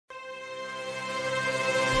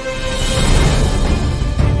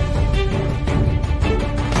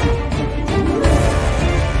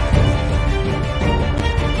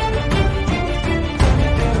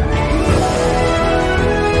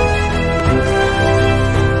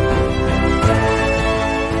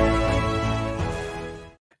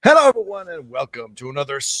everyone, and welcome to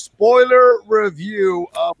another spoiler review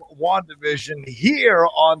of WandaVision here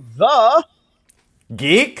on the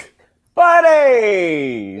Geek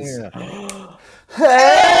Buddies. Yeah.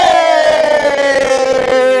 Hey!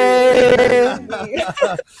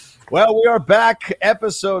 Well, we are back.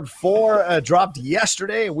 Episode 4 dropped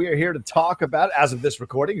yesterday. We are here to talk about it as of this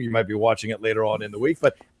recording. You might be watching it later on in the week,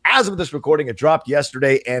 but as of this recording, it dropped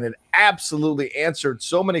yesterday, and it absolutely answered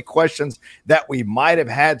so many questions that we might have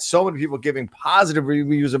had. So many people giving positive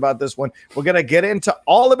reviews about this one. We're going to get into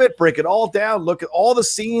all of it, break it all down, look at all the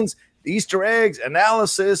scenes, the Easter eggs,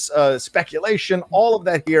 analysis, speculation, all of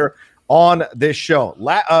that here on this show.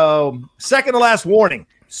 Second to last warning.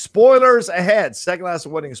 Spoilers ahead. Second last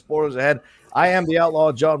warning, spoilers ahead. I am the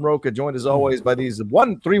Outlaw, John Rocha, joined as always by these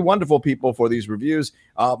three wonderful people for these reviews.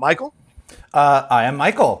 Michael? I am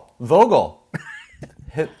Michael Vogel,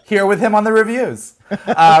 here with him on the reviews.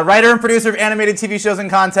 Writer and producer of animated TV shows and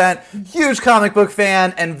content, huge comic book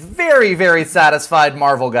fan, and very, very satisfied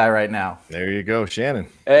Marvel guy right now. There you go, Shannon.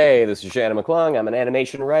 Hey, this is Shannon McClung. I'm an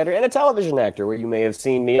animation writer and a television actor, where you may have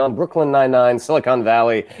seen me on Brooklyn Nine-Nine, Silicon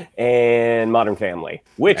Valley, and Modern Family,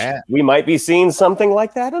 which we might be seeing something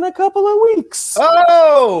like that in a couple of weeks.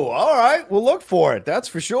 Oh, all right. We'll look for it. That's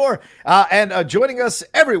for sure. And joining us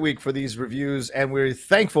every week for these reviews, and we're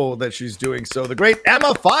thankful that she's doing so, the great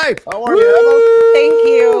Emma Fyffe. How are you, Emma? Thank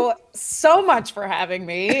you so much for having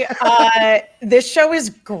me. This show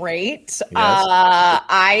is great. Yes.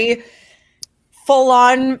 I full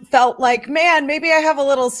on felt like, man, maybe I have a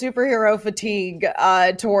little superhero fatigue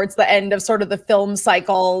towards the end of sort of the film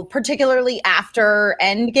cycle, particularly after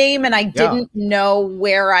Endgame. And I didn't know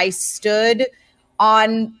where I stood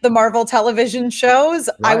on the Marvel television shows.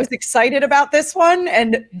 Right. I was excited about this one,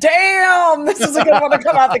 and damn, this is a good one to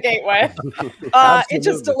come out the gateway. It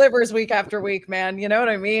just delivers week after week, man. You know what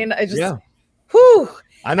I mean? I just, whew.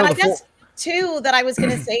 I know. And I guess too that I was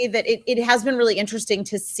going to say that it has been really interesting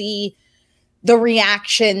to see the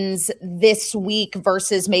reactions this week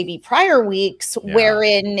versus maybe prior weeks,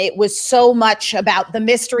 wherein it was so much about the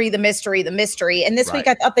mystery. And this week,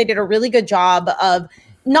 I thought they did a really good job of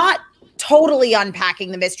not totally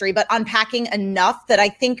unpacking the mystery, but unpacking enough that I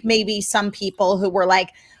think maybe some people who were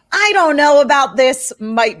like, I don't know about this,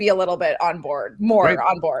 might be a little bit on board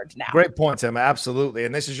now. Great points, Emma. Absolutely.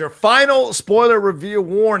 And this is your final spoiler review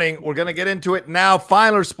warning. We're going to get into it now.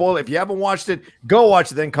 Final spoiler. If you haven't watched it, go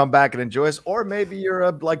watch it, then come back and enjoy us. Or maybe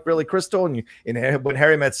you're like Billy Crystal, and when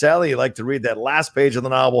Harry Met Sally, you like to read that last page of the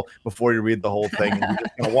novel before you read the whole thing. And you're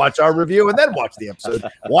just going to watch our review and then watch the episode.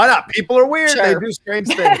 Why not? People are weird. Sure. They do strange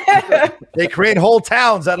things. They create whole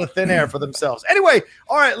towns out of thin air for themselves. Anyway,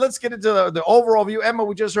 all right, let's get into the overall view. Emma,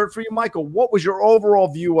 we just heard for you, Michael. What was your overall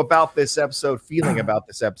view about this episode, feeling about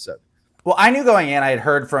this episode? Well, I knew going in, I had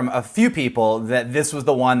heard from a few people that this was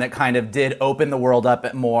the one that kind of did open the world up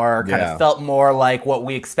at more, kind of felt more like what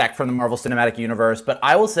we expect from the Marvel Cinematic Universe. But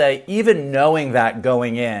I will say, even knowing that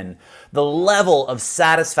going in, the level of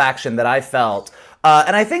satisfaction that I felt,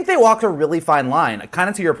 and I think they walked a really fine line, kind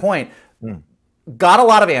of to your point, got a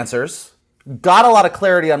lot of answers, got a lot of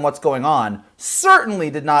clarity on what's going on,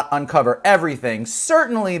 certainly did not uncover everything.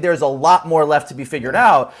 Certainly there's a lot more left to be figured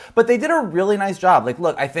out, but they did a really nice job. Like,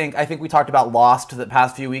 look, I think we talked about Lost the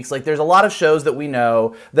past few weeks. Like, there's a lot of shows that we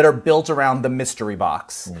know that are built around the mystery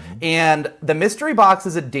box. And the mystery box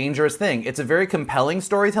is a dangerous thing. It's a very compelling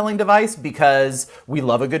storytelling device because we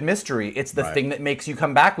love a good mystery. It's the thing that makes you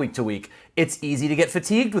come back week to week. It's easy to get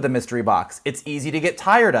fatigued with a mystery box. It's easy to get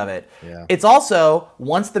tired of it. It's also,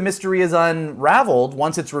 once the mystery is unraveled,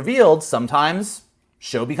 once it's revealed, sometimes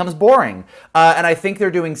show becomes boring. And I think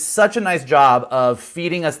they're doing such a nice job of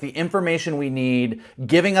feeding us the information we need,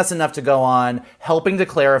 giving us enough to go on, helping to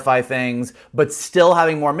clarify things, but still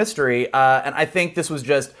having more mystery. And I think this was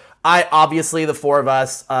just, obviously, the four of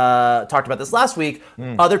us talked about this last week.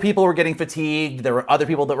 Other people were getting fatigued. There were other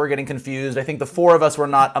people that were getting confused. I think the four of us were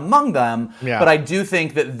not among them. But I do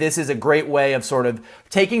think that this is a great way of sort of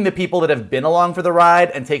taking the people that have been along for the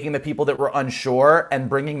ride and taking the people that were unsure and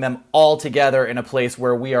bringing them all together in a place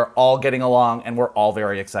where we are all getting along and we're all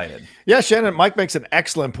very excited. Yeah, Shannon, Mike makes an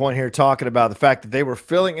excellent point here talking about the fact that they were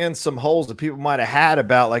filling in some holes that people might have had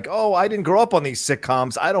about like, oh, I didn't grow up on these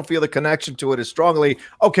sitcoms. I don't feel the connection to it as strongly.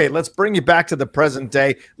 Okay, let's bring you back to the present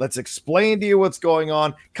day. Let's explain to you what's going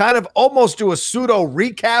on. Kind of almost do a pseudo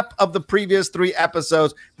recap of the previous 3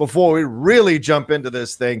 episodes before we really jump into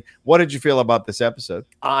this thing. What did you feel about this episode?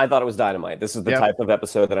 I thought it was dynamite. This is the type of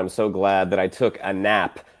episode that I'm so glad that I took a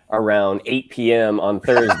nap around 8 p.m. on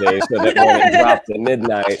Thursday so that when it dropped at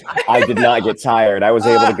midnight, I did not get tired. I was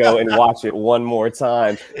able to go and watch it one more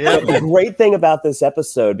time. The great thing about this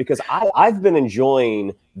episode, because I've been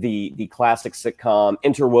enjoying the classic sitcom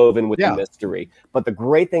interwoven with the mystery, but the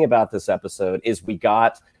great thing about this episode is we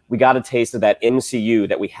got a taste of that MCU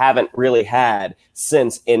that we haven't really had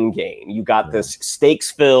since Endgame. You got this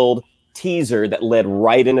stakes-filled teaser that led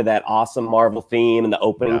right into that awesome Marvel theme and the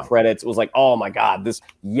opening credits. It was like, oh my God, the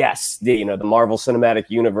Marvel Cinematic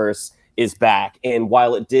Universe is back. And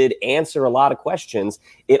while it did answer a lot of questions,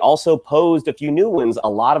 it also posed a few new ones. A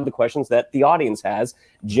lot of the questions that the audience has.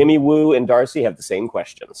 Jimmy Woo and Darcy have the same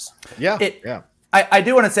questions. I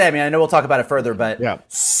do want to say, I know we'll talk about it further, but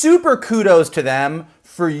super kudos to them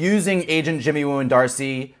for using Agent Jimmy Woo and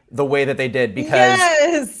Darcy the way that they did,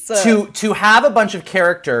 because to have a bunch of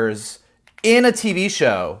characters in a TV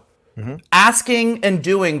show asking and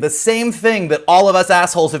doing the same thing that all of us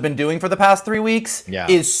assholes have been doing for the past 3 weeks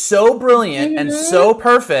is so brilliant and so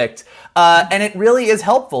perfect. And it really is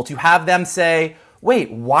helpful to have them say,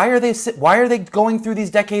 wait, why are they going through these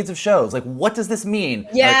decades of shows? Like, what does this mean?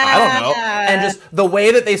 Like, I don't know. And just the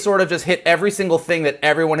way that they sort of just hit every single thing that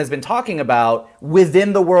everyone has been talking about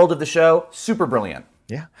within the world of the show, super brilliant.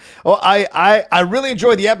 Yeah. Well, I really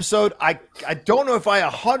enjoyed the episode. I don't know if I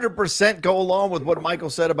 100% go along with what Michael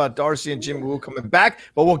said about Darcy and Jimmy Woo coming back,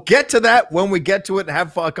 but we'll get to that when we get to it and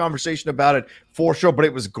have a conversation about it for sure. But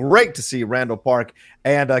it was great to see Randall Park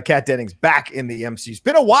and Kat Dennings back in the MCU. It's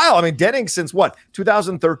been a while. I mean, Dennings since what,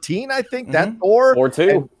 2013, I think. That Thor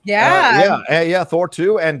 2. Thor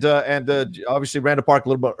 2, and obviously Randall Park a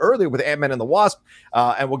little bit earlier with Ant-Man and the Wasp,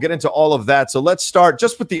 and we'll get into all of that. So let's start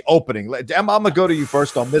just with the opening. Emma, I'm gonna go to you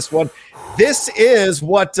first on this one. This is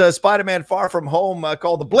what Spider-Man Far From Home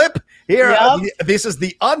called the blip. Here, this is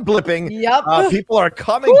the unblipping. People are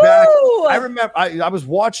coming back. I remember I was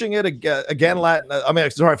watching it again.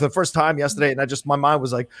 For the first time yesterday, and my mind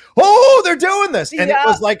was like, "Oh, they're doing this!" And it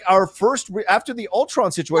was like our first after the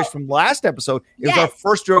Ultron situation from last episode. It was our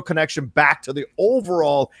first real connection back to the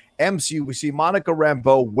overall MCU. We see Monica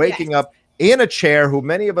Rambeau waking up in a chair, who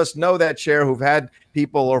many of us know that chair, who've had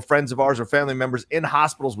people or friends of ours or family members in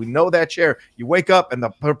hospitals. We know that chair. You wake up and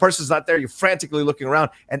the person's not there. You're frantically looking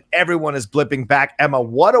around and everyone is blipping back. Emma,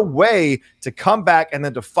 what a way to come back and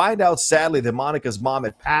then to find out, sadly, that Monica's mom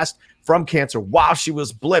had passed from cancer while she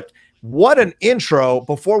was blipped. What an intro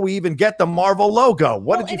before we even get the Marvel logo.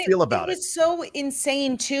 What did you feel about it? It was so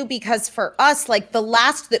insane, too, because for us, like the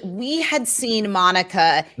last that we had seen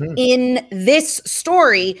Monica in this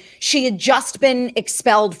story, she had just been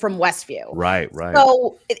expelled from Westview. Right.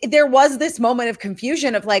 So there was this moment of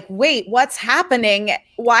confusion of like, wait, what's happening?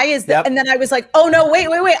 Why is that? And then I was like, oh, no, wait.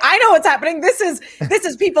 I know what's happening. This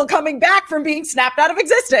is people coming back from being snapped out of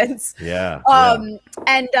existence. And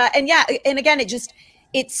again,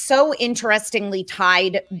 it's so interestingly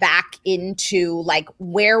tied back into like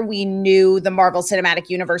where we knew the Marvel Cinematic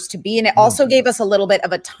Universe to be. And it also gave us a little bit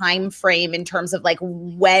of a time frame in terms of like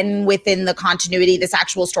when within the continuity this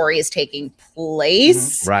actual story is taking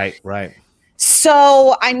place. Right.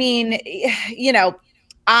 So, I mean,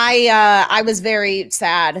 I was very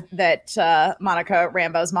sad that Monica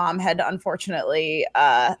Rambeau's mom had unfortunately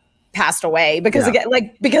passed away because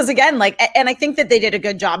again, and I think that they did a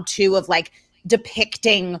good job too of like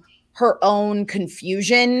depicting her own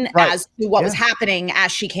confusion as to what was happening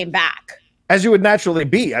as she came back. As you would naturally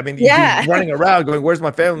be. I mean, you'd be running around going, where's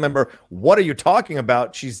my family member? What are you talking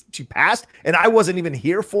about? She passed and I wasn't even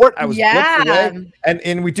here for it. I was flipped away.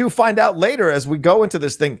 And we do find out later as we go into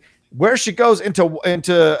this thing, where she goes into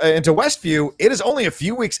Westview, it is only a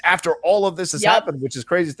few weeks after all of this has happened, which is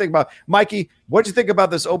crazy to think about. Mikey, what did you think about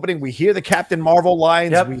this opening? We hear the Captain Marvel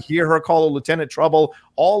lines. We hear her call her Lieutenant Trouble.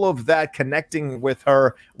 All of that connecting with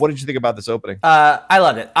her. What did you think about this opening? I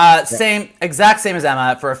loved it. Exact same as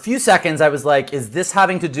Emma. For a few seconds, I was like, is this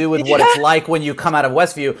having to do with what it's like when you come out of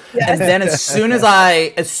Westview? And then as soon as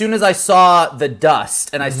I saw the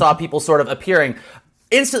dust and I saw people sort of appearing,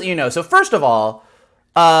 instantly So first of all,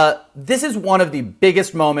 this is one of the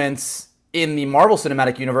biggest moments in the Marvel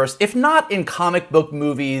Cinematic Universe, if not in comic book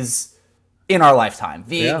movies in our lifetime.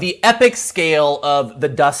 The epic scale of the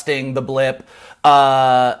dusting, the blip,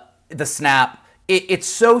 the snap, it's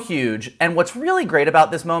so huge. And what's really great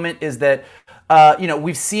about this moment is that,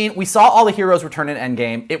 we saw all the heroes return in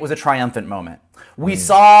Endgame. It was a triumphant moment. We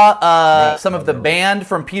saw some of the band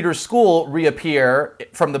from Peter's school reappear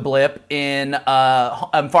from the blip in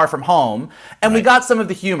Far From Home. And we got some of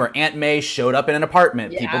the humor. Aunt May showed up in an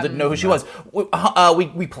apartment. People didn't know who she was.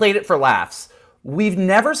 We played it for laughs. We've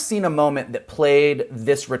never seen a moment that played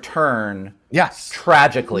this return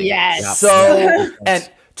tragically. Yes. So,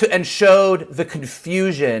 and and showed the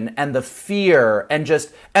confusion and the fear and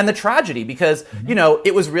the tragedy, because you know,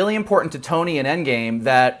 it was really important to Tony in Endgame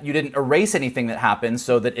that you didn't erase anything that happened,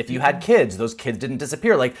 so that if you had kids, those kids didn't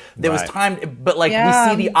disappear. Like there was time, but like we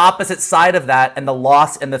see the opposite side of that and the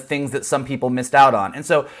loss and the things that some people missed out on. And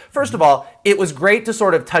so first of all, it was great to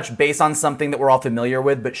sort of touch base on something that we're all familiar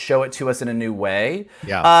with, but show it to us in a new way.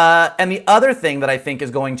 And the other thing that I think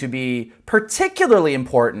is going to be particularly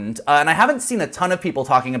important, and I haven't seen a ton of people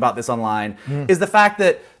talking about this online, is the fact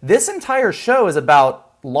that this entire show is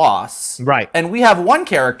about loss. Right. And we have one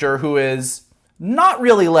character who is not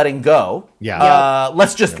really letting go.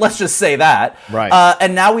 Let's just say that. Right.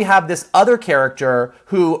 And now we have this other character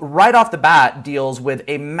who right off the bat deals with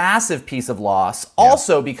a massive piece of loss,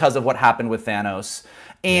 also because of what happened with Thanos.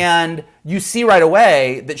 And you see right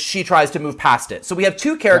away that she tries to move past it. So we have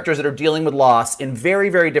two characters that are dealing with loss in very,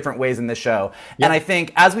 very different ways in this show. And I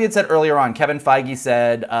think, as we had said earlier on, Kevin Feige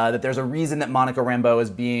said that there's a reason that Monica Rambeau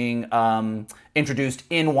is being introduced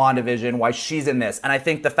in WandaVision, why she's in this. And I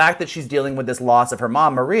think the fact that she's dealing with this loss of her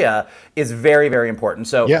mom, Maria, is very, very important.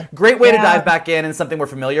 So great way to dive back in and something we're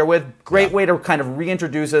familiar with. Great way to kind of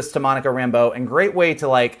reintroduce us to Monica Rambeau, and great way to,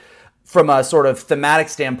 like, from a sort of thematic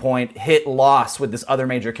standpoint, hit loss with this other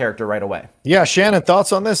major character right away. Yeah, Shannon,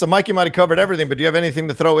 thoughts on this? Mike, you might have covered everything, but do you have anything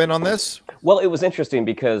to throw in on this? Well, it was interesting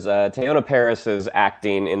because Teyonah Parris's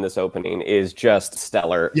acting in this opening is just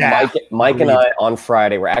stellar. Mike and I on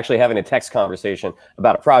Friday were actually having a text conversation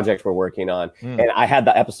about a project we're working on, and I had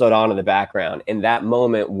the episode on in the background. In that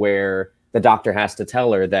moment where the doctor has to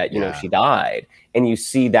tell her that, you know, she died, and you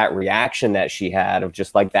see that reaction that she had of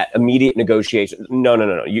just like that immediate negotiation.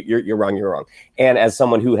 No, you're wrong. And as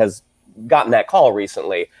someone who has gotten that call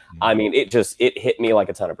recently, I mean, it hit me like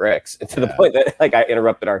a ton of bricks, to the point that, like, I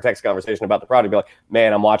interrupted our text conversation about the product, be like,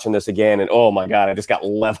 man, I'm watching this again, and oh my God, I just got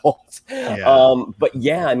leveled. But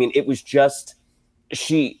yeah, I mean, it was just,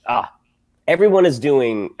 everyone is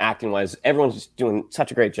doing, acting wise, everyone's just doing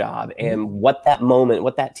such a great job. And what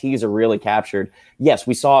that teaser really captured, yes,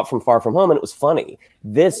 we saw it from Far From Home and it was funny.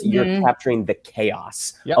 This, you're capturing the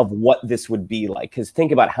chaos of what this would be like. Because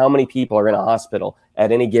think about how many people are in a hospital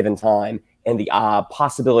at any given time, and the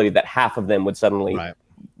possibility that half of them would suddenly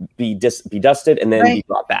be dusted and then be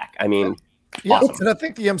brought back. I mean, awesome. And I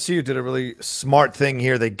think the MCU did a really smart thing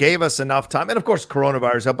here. They gave us enough time, and of course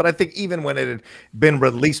coronavirus helped, but I think even when it had been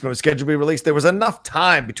released, when it was scheduled to be released, there was enough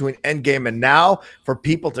time between Endgame and now for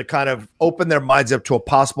people to kind of open their minds up to a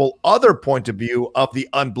possible other point of view of the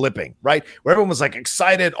unblipping, right? Where everyone was like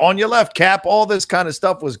excited, on your left, Cap, all this kind of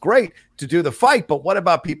stuff was great to do the fight, but what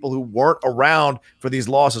about people who weren't around for these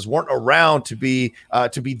losses, weren't around to be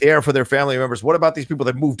there for their family members? What about these people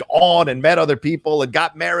that moved on and met other people and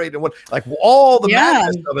got married and what, like, all the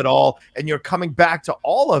madness of it all, and you're coming back to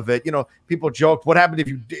all of it? You know, people joked, what happened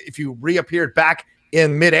if you reappeared back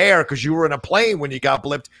in midair because you were in a plane when you got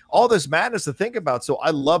blipped? All this madness to think about. So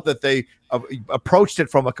I love that they approached it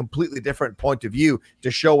from a completely different point of view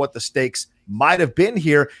to show what the stakes might have been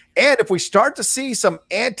here. And if we start to see some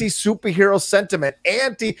anti-superhero sentiment,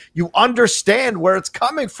 you understand where it's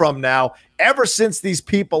coming from now. Ever since these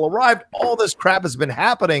people arrived, all this crap has been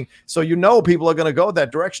happening. So you know people are going to go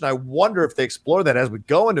that direction. I wonder if they explore that as we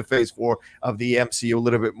go into phase 4 of the MCU, a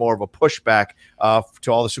little bit more of a pushback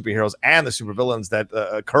to all the superheroes and the supervillains that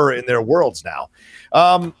occur in their worlds now.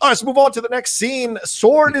 All right, let's move on to the next scene.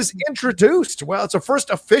 Sword is introduced. Well, it's a first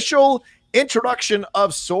official introduction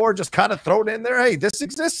of Sword, just kind of thrown in there. Hey, this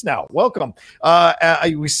exists now. Welcome.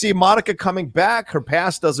 We see Monica coming back. Her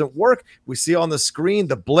past doesn't work. We see on the screen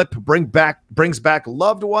the blip brings back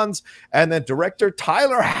loved ones, and then director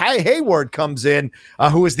Tyler Hayward comes in,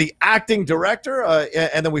 who is the acting director.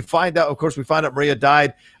 And then we find out Maria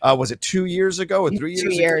died. Was it 2 years ago or 3 years? 2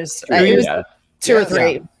 years. Ago? 2 years. Two or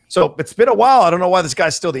three. Yeah. So it's been a while. I don't know why this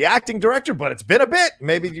guy's still the acting director, but it's been a bit.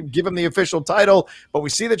 Maybe you give him the official title. But we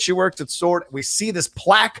see that she works at Sword. We see this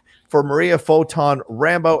plaque for Maria Photon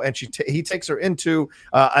Rambeau, and he takes her into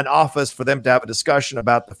an office for them to have a discussion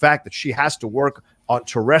about the fact that she has to work on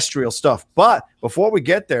terrestrial stuff. But before we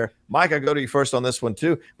get there, Mike, I go to you first on this one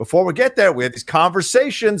too. Before we get there, we have these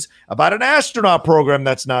conversations about an astronaut program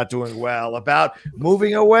that's not doing well, about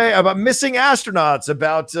moving away, about missing astronauts,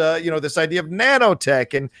 about this idea of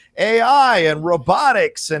nanotech and AI and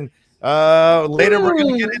robotics, and later we're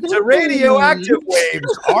going to get into radioactive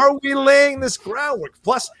waves. Are we laying this groundwork?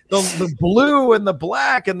 Plus the blue and the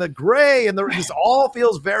black and the gray, and this all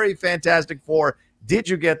feels very Fantastic Four. Did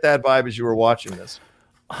you get that vibe as you were watching this?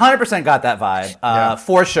 100% got that vibe,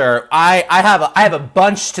 for sure. I have a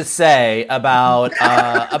bunch to say about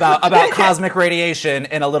cosmic radiation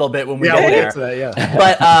in a little bit when we get there.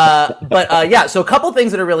 But yeah. So a couple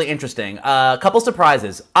things that are really interesting. A couple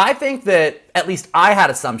surprises. I think that at least I had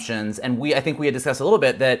assumptions, and I think we had discussed a little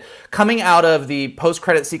bit that coming out of the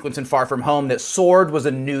post-credit sequence in Far From Home, that S.W.O.R.D. was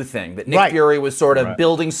a new thing. That Nick Fury was sort of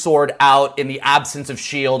building S.W.O.R.D. out in the absence of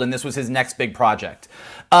S.H.I.E.L.D., and this was his next big project.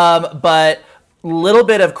 But little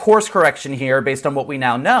bit of course correction here based on what we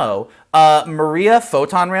now know. Maria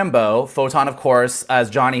Photon Rambeau, Photon, of course, as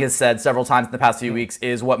Johnny has said several times in the past few weeks,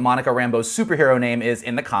 is what Monica Rambeau's superhero name is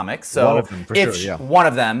in the comics. So one of them, for sure, one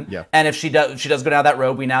of them. Yeah. And if she does go down that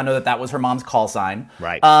road, we now know that that was her mom's call sign.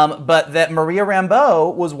 Right. But that Maria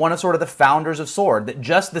Rambeau was one of sort of the founders of S.W.O.R.D. That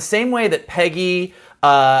just the same way that Peggy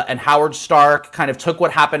and Howard Stark kind of took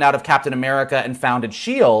what happened out of Captain America and founded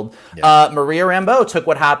S.H.I.E.L.D. Maria Rambeau took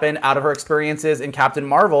what happened out of her experiences in Captain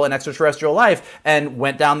Marvel and Extraterrestrial Life and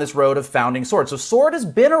went down this road of founding S.W.O.R.D. So S.W.O.R.D. has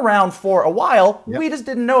been around for a while. We just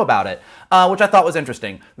didn't know about it, which I thought was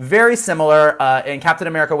interesting. Very similar in Captain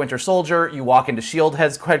America Winter Soldier. You walk into S.H.I.E.L.D.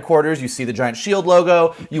 headquarters, you see the giant S.H.I.E.L.D.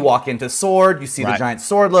 logo. You walk into S.W.O.R.D., you see the giant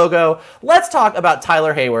S.W.O.R.D. logo. Let's talk about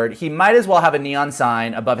Tyler Hayward. He might as well have a neon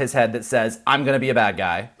sign above his head that says, "I'm going to be a bad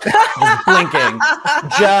guy."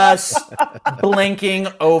 Just blinking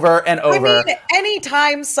over and over. I mean,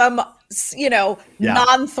 anytime some,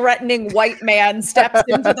 non-threatening white man steps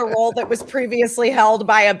into the role that was previously held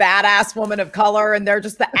by a badass woman of color, and they're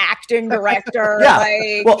just the acting director.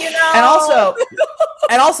 And also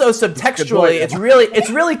subtextually, it's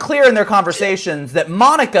really clear in their conversations that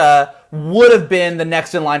Monica would have been the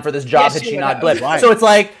next in line for this job had she not blipped. Right. So it's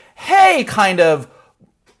like, hey, kind of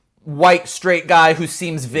white straight guy who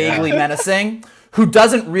seems vaguely menacing, who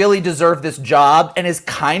doesn't really deserve this job and is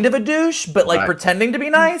kind of a douche, but pretending to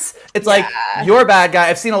be nice. It's like, you're a bad guy.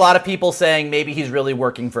 I've seen a lot of people saying maybe he's really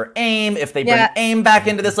working for AIM. If they bring AIM back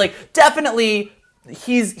into this, definitely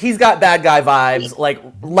he's got bad guy vibes, like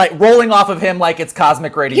rolling off of him like it's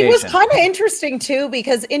cosmic radiation. He was kind of interesting too,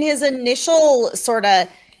 because in his initial sort of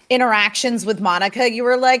interactions with Monica, you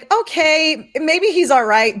were like, okay, maybe he's all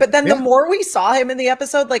right. But then the more we saw him in the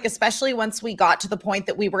episode, especially once we got to the point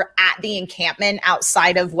that we were at the encampment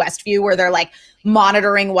outside of Westview where they're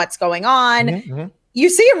monitoring what's going on, you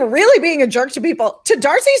see him really being a jerk to people, to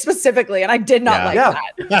Darcy specifically, and I did not like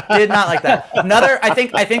that. Did not like that. Another, I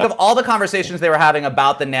think of all the conversations they were having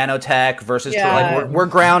about the nanotech versus we're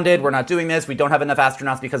grounded, we're not doing this, we don't have enough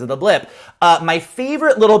astronauts because of the blip. My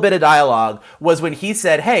favorite little bit of dialogue was when he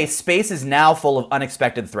said, hey, space is now full of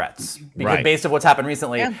unexpected threats because based on what's happened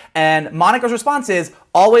recently. And Monica's response is,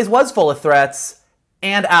 always was full of threats.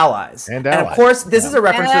 And allies. And of course, this is a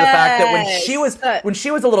reference to the fact that when she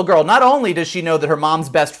was a little girl, not only does she know that her mom's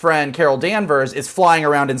best friend, Carol Danvers, is flying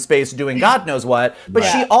around in space doing God knows what, but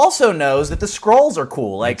she also knows that the Skrulls are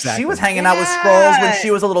cool. She was hanging out with Skrulls when she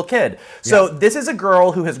was a little kid. So this is a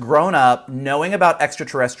girl who has grown up knowing about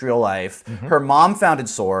extraterrestrial life. Her mom founded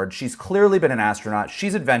S.W.O.R.D. She's clearly been an astronaut.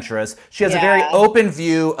 She's adventurous. She has a very open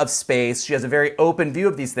view of space. She has a very open view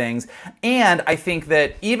of these things. And I think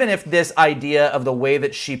that even if this idea of the way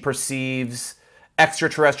that she perceives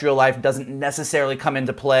extraterrestrial life doesn't necessarily come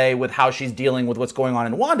into play with how she's dealing with what's going on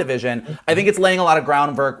in WandaVision, I think it's laying a lot of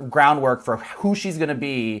groundwork for who she's going to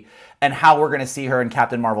be and how we're going to see her in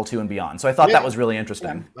Captain Marvel 2 and beyond. So I thought that was really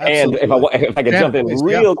interesting. And if I could jump in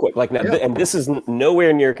real quick, and this is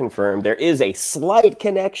nowhere near confirmed, there is a slight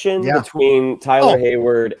connection between Tyler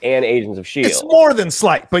Hayward and Agents of S.H.I.E.L.D. It's more than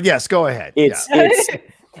slight, but yes, go ahead. It's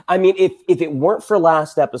I mean, if it weren't for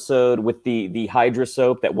last episode with the Hydra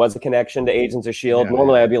soap that was a connection to Agents of S.H.I.E.L.D.,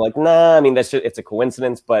 normally I'd be like, nah, I mean, it's a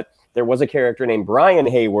coincidence, but there was a character named Brian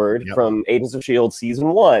Hayward from Agents of S.H.I.E.L.D.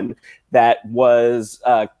 season 1 that was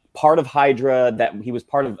part of Hydra, that he was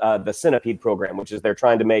part of the Centipede program, which is they're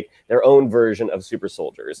trying to make their own version of super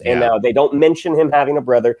soldiers. And now they don't mention him having a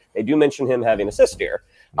brother. They do mention him having a sister.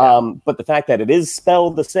 But the fact that it is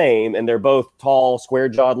spelled the same and they're both tall,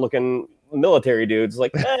 square-jawed looking military dudes,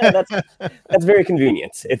 that's very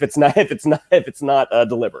convenient if it's not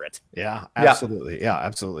deliberate.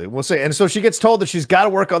 Absolutely. We'll see. And so she gets told that she's got to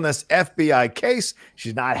work on this FBI case.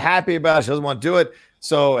 She's not happy about it. She doesn't want to do it.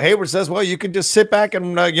 So Hayward says, well, you can just sit back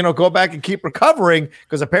and go back and keep recovering,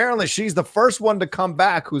 because apparently she's the first one to come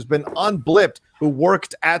back who's been unblipped, who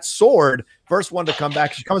worked at S.W.O.R.D. First one to come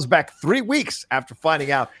back. She comes back 3 weeks after finding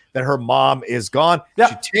out that her mom is gone.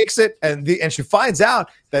 She takes it and she finds out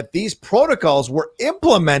that these protocols were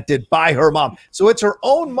implemented by her mom. So it's her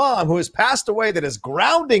own mom who has passed away that is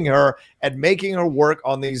grounding her and making her work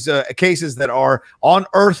on these cases that are on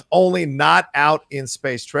Earth only, not out in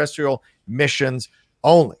space, terrestrial missions.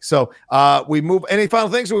 only. So we move. Any final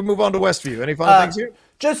things? Or we move on to Westview. Any final things here?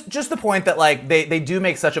 Just the point that like they do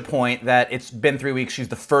make such a point that it's been 3 weeks. She's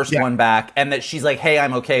the first one back, and that she's like, "Hey,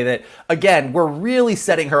 I'm okay." That again, we're really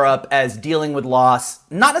setting her up as dealing with loss,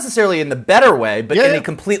 not necessarily in the better way, but in a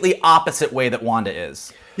completely opposite way that Wanda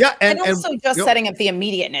is. Yeah, and also just setting up the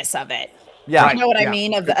immediateness of it. Yeah, you know what I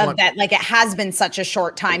mean of that. Like it has been such a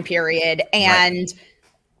short time period, and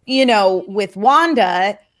you know, with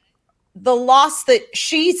Wanda, the loss that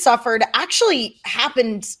she suffered actually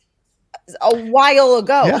happened a while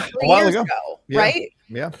ago, 3 years ago, right?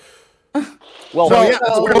 Yeah. Well,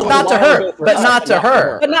 not to her, but not to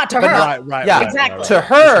her. But not to her. Right. Yeah, exactly. To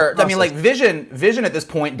her, I mean, like Vision at this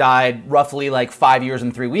point died roughly like 5 years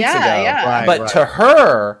and 3 weeks ago. Yeah. But to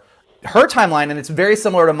her timeline, and it's very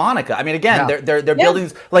similar to Monica. I mean, again, they're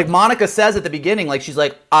building, like Monica says at the beginning, like she's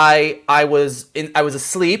like, I was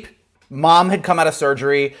asleep. Mom had come out of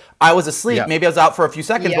surgery. I was asleep. Yep. Maybe I was out for a few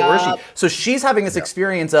seconds, but where is she? So she's having this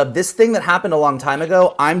experience of this thing that happened a long time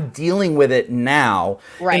ago. I'm dealing with it now.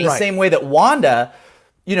 In the same way that Wanda,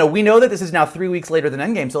 you know, we know that this is now 3 weeks later than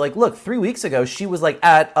Endgame. So like, look, 3 weeks ago, she was like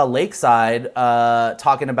at a lakeside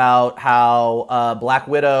talking about how Black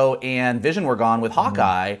Widow and Vision were gone with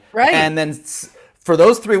Hawkeye. Right. And then for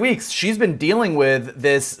those 3 weeks, she's been dealing with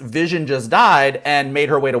this Vision just died and made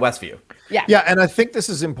her way to Westview. Yeah, and I think this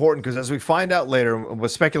is important because as we find out later, we'll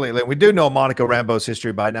speculate later, we do know Monica Rambeau's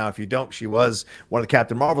history by now. If you don't, she was one of the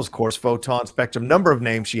Captain Marvel's course, Photon, Spectrum, number of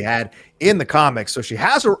names she had in the comics. So she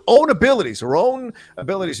has her own abilities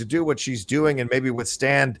to do what she's doing and maybe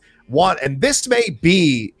withstand one. And this may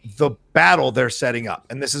be the battle they're setting up.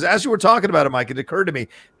 And this is, as you were talking about it, Mike, it occurred to me,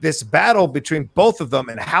 this battle between both of them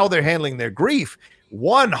and how they're handling their grief.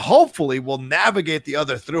 One hopefully will navigate the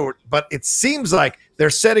other through it, but it seems like they're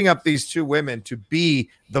setting up these two women to be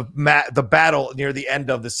the battle near the end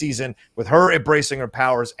of the season with her embracing her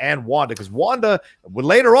powers and Wanda. Because Wanda,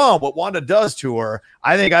 later on, what Wanda does to her,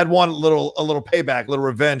 I think I'd want a little payback, a little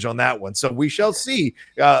revenge on that one. So we shall see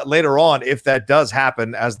later on if that does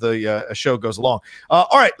happen as the show goes along. All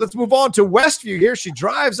right, let's move on to Westview here.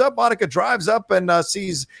 Monica drives up and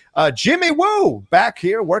sees Jimmy Woo back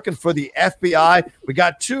here working for the FBI. We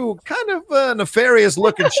got two kind of nefarious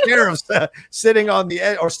looking sheriffs sitting on the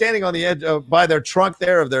edge or standing on the edge by their trunk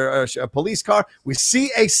there of their police car. We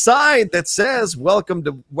see a sign that says, "Welcome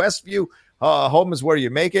to Westview. Home is where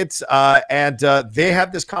you make it." And they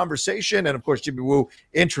have this conversation. And of course, Jimmy Woo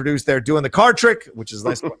introduced there doing the card trick, which is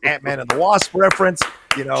nice Ant-Man and the Wasp reference.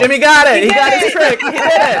 You know, Jimmy got it. He got his trick. He did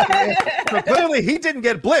it. So clearly, he didn't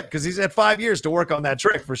get blipped because he's had 5 years to work on that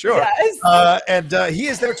trick for sure. Yes. And he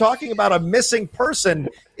is there talking about a missing person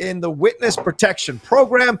in the witness protection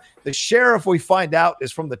program. The sheriff, we find out,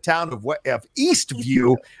 is from the town of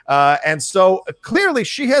Eastview. And so clearly,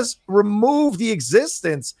 she has removed the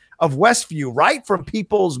existence of Westview, right, from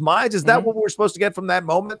people's minds. Is that what we're supposed to get from that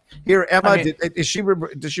moment here, Emma? I mean,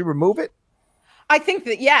 did she remove it? I think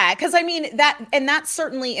that, because I mean that's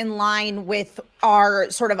certainly in line with our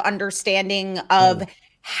sort of understanding of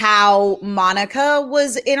how Monica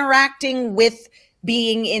was interacting with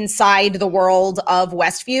being inside the world of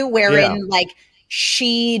Westview, wherein like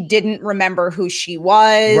she didn't remember who she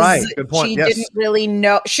was. Right. Good point. She didn't really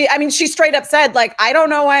know. She straight up said, like, I don't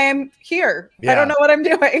know why I'm here. I don't know what I'm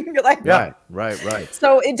doing. Like, Right.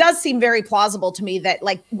 So it does seem very plausible to me that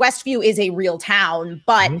like Westview is a real town,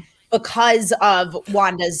 but because of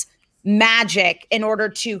Wanda's magic, in order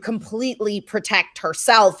to completely protect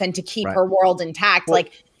herself and to keep her world intact,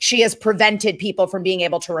 like she has prevented people from being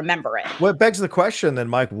able to remember it. Well, it begs the question then,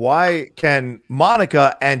 Mike, why can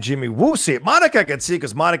Monica and Jimmy Woo see it? Monica can see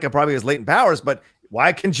because Monica probably has latent powers, but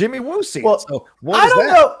why can Jimmy Woo see it? So I don't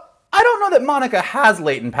know. I don't know that Monica has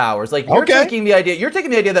latent powers. Like you're taking the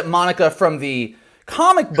idea that Monica from the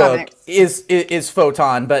comic book is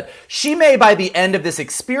Photon, but she may by the end of this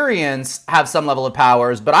experience have some level of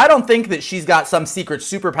powers, but I don't think that she's got some secret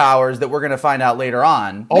superpowers that we're going to find out later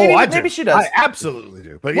on. Maybe she does. I absolutely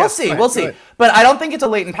do. But we'll see. But I don't think it's a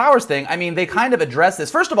latent powers thing. I mean, they kind of address this.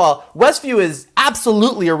 First of all, Westview is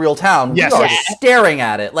absolutely a real town. Yes. We are staring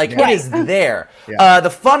at it. Like it is there. The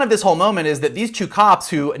fun of this whole moment is that these two cops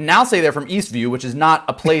who now say they're from Eastview, which is not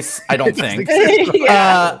a place I don't think.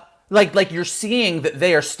 Like you're seeing that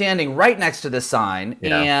they are standing right next to this sign,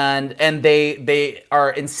 and they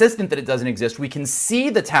are insistent that it doesn't exist. We can see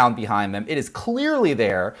the town behind them; it is clearly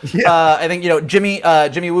there. I think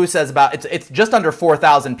Jimmy Woo says it's just under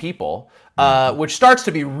 4,000 people, which starts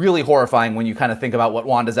to be really horrifying when you kind of think about what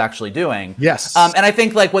Wanda's actually doing. Yes, and I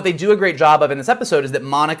think like what they do a great job of in this episode is that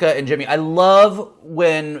Monica and Jimmy. I love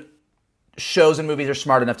when shows and movies are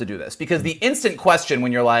smart enough to do this, because the instant question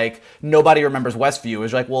when you're like, nobody remembers Westview,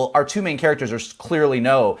 is like, well, our two main characters are clearly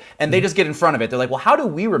know, and they just get in front of it. They're like, well, how do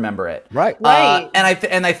we remember it? Right.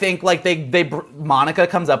 And I think like Monica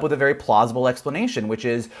comes up with a very plausible explanation, which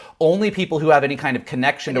is only people who have any kind of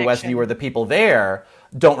connection to Westview or the people there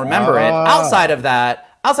don't remember it. Outside of that,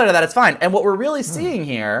 it's fine. And what we're really seeing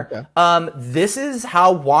here, this is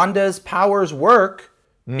how Wanda's powers work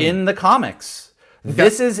in the comics.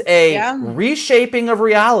 This is a reshaping of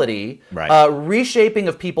reality, reshaping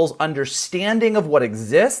of people's understanding of what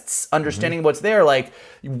exists, understanding what's there. Like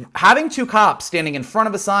having two cops standing in front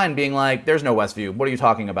of a sign being like, there's no Westview. What are you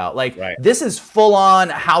talking about? Like this is full on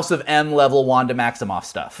House of M level Wanda Maximoff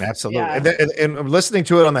stuff. Absolutely. Yeah. And listening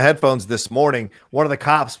to it on the headphones this morning, one of the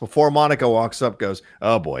cops before Monica walks up goes,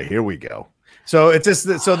 oh boy, here we go. So it's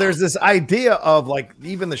just, so there's this idea of like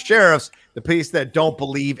even the sheriffs, the police that don't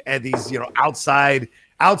believe and these,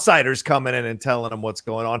 outsiders coming in and telling them what's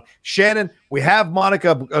going on. Shannon, we have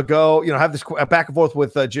Monica go, have this back and forth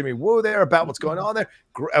with Jimmy Woo there about what's going on there.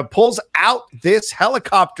 Pulls out this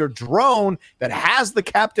helicopter drone that has the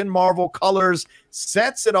Captain Marvel colors,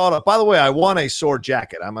 sets it all up. By the way, I want a sword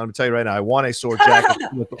jacket. I'm going to tell you right now, I want a sword jacket.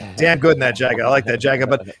 Damn good in that jacket. I like that jacket.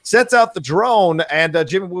 But sets out the drone, and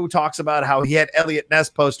Jimmy Woo talks about how he had Elliot Ness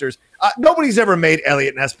posters. Nobody's ever made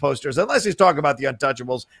Elliot Ness posters unless he's talking about the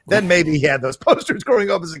Untouchables. Then maybe he had those posters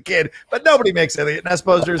growing up as a kid, but nobody makes Elliot Ness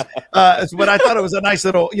posters. But I thought it was a nice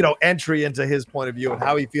little, entry into his point of view and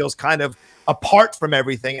how he feels kind of apart from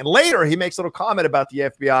everything. And later he makes a little comment about the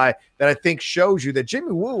FBI that I think shows you that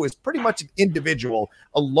Jimmy Woo is pretty much an individual,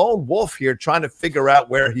 a lone wolf here trying to figure out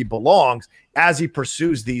where he belongs as he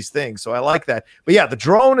pursues these things. So I like that. But yeah, the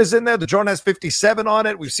drone is in there. The drone has 57 on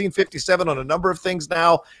it. We've seen 57 on a number of things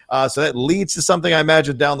now. So that leads to something I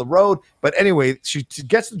imagine down the road. But anyway, she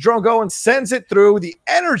gets the drone going, sends it through the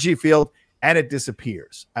energy field, and it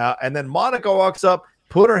disappears. And then Monica walks up,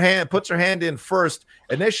 puts her hand in first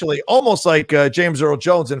initially, almost like James Earl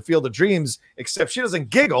Jones in Field of Dreams, except she doesn't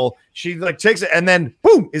giggle. She takes it and then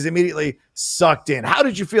boom, is immediately sucked in. How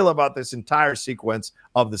did you feel about this entire sequence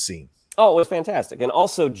of the scene? Oh, it was fantastic. And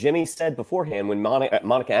also Jimmy said beforehand when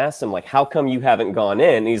Monica asked him, like, how come you haven't gone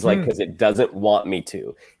in? And he's like, because it doesn't want me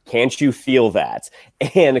to. Can't you feel that?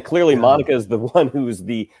 And clearly Monica is the one who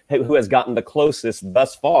has gotten the closest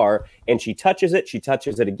thus far. And she touches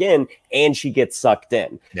it again, and she gets sucked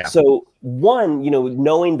in. Yeah. So one,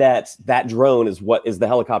 knowing that that drone is the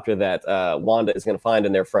helicopter that Wanda is going to find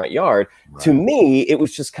in their front yard, to me, it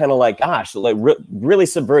was just kind of like, gosh, like really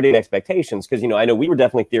subverting expectations. Because, I know we were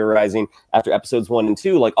definitely theorizing after episodes 1 and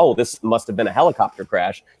 2, like, oh, this must have been a helicopter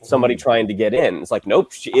crash, somebody trying to get in. It's like,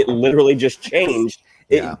 nope, it literally just changed.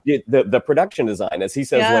 The production design, as he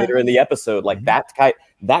says later in the episode, like that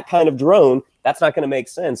kind of drone, that's not going to make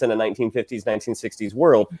sense in a 1950s, 1960s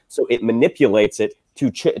world. So it manipulates it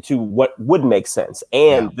to what would make sense.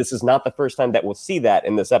 And this is not the first time that we'll see that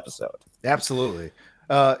in this episode. Absolutely.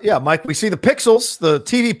 Mike, we see the pixels, the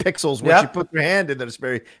TV pixels, which you put your hand in. That is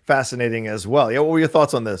very fascinating as well. Yeah, what were your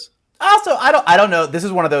thoughts on this? Also, I don't know. This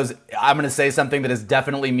is one of those, I'm going to say something that is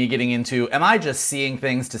definitely me getting into, am I just seeing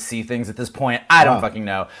things to see things at this point? I don't fucking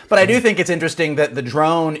know. But I do think it's interesting that the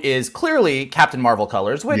drone is clearly Captain Marvel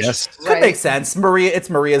colors, which could make sense. It's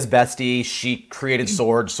Maria's bestie. She created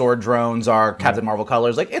Sword. Sword drones are Captain Marvel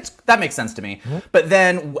colors. Like, that makes sense to me. But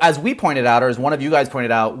then, as we pointed out, or as one of you guys pointed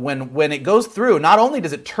out, when it goes through, not only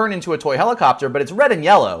does it turn into a toy helicopter, but it's red and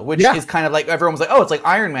yellow, which is kind of like, everyone was like, oh, it's like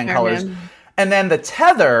Iron Man colors. And then the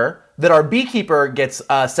tether that our beekeeper gets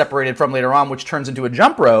separated from later on, which turns into a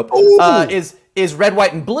jump rope, is red,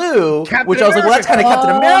 white, and blue. Which I was like, well, that's kind of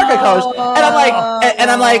Captain America colors.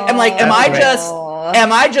 And I'm like,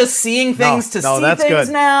 am I just seeing things to see things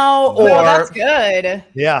now? Or that's good.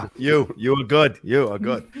 Yeah, you are good. You are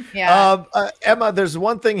good. Emma, there's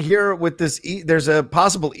one thing here with this. There's a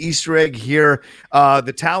possible Easter egg here.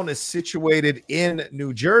 The town is situated in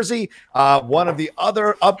New Jersey. One of the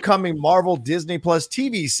other upcoming Marvel Disney Plus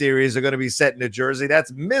TV series are going to be set in New Jersey.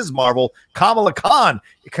 That's Ms. Marvel. Kamala Khan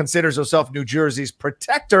considers herself New Jersey's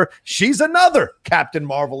protector. She's another Captain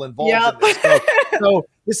Marvel involved in this. So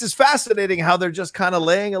this is fascinating how they're just kind of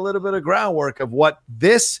laying a little bit of groundwork of what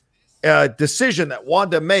this decision that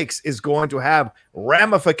Wanda makes is going to have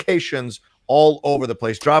ramifications all over the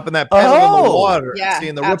place. Dropping that pedal in the water,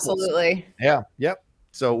 seeing the ripples. Absolutely. Yeah, yep.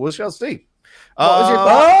 So we shall see. What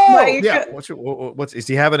was your thought? Is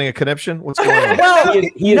he having a conniption? What's going on? Well,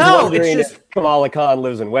 he is wondering if Kamala Khan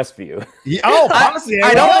lives in Westview. Honestly,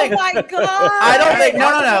 I don't think. Oh my god! I don't think.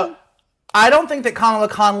 No. I don't think that Kamala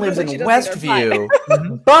Khan lives in Westview,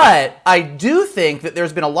 but I do think that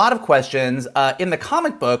there's been a lot of questions. In the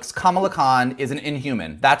comic books, Kamala Khan is an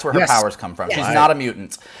Inhuman. That's where her powers come from. She's not a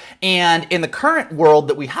mutant. And in the current world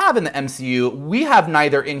that we have in the MCU, we have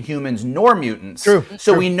neither Inhumans nor mutants.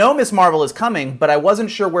 So we know Ms. Marvel is coming, but I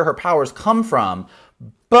wasn't sure where her powers come from.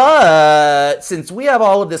 But since we have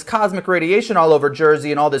all of this cosmic radiation all over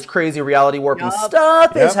Jersey and all this crazy reality warping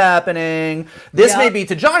stuff is happening, this may be,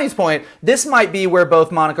 to Johnny's point, this might be where both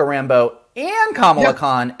Monica Rambeau and Kamala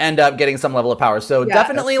Khan end up getting some level of power. So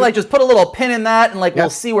definitely, like, just put a little pin in that, and like we'll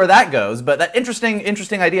see where that goes. But that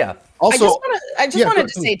interesting idea. Also, I just wanted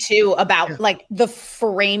to say too about like the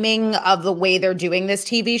framing of the way they're doing this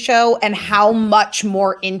TV show and how much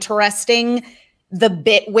more interesting the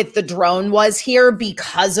bit with the drone was here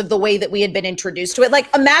because of the way that we had been introduced to it.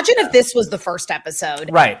 Like, imagine if this was the first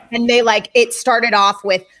episode. Right. And they it started off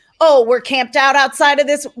with, oh, we're camped out outside of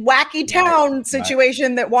this wacky town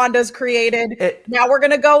situation that Wanda's created. Now we're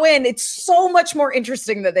going to go in. It's so much more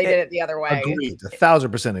interesting that they did it the other way. Agreed.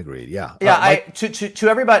 1,000% agreed. Yeah. Yeah. To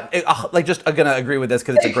everybody, like, just going to agree with this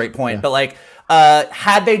because it's a great point. But like,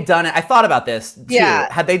 had they done it, I thought about this too.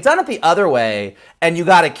 Had they done it the other way and you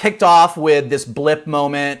got it kicked off with this blip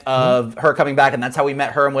moment of her coming back and that's how we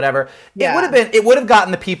met her and whatever, it would have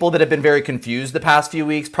gotten the people that have been very confused the past few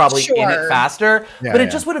weeks probably in it faster. But it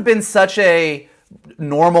just would have been such a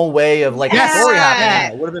normal way of like a story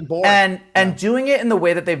happening. It would have been boring. And doing it in the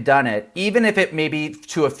way that they've done it, even if it maybe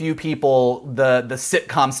to a few people the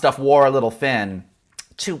sitcom stuff wore a little thin,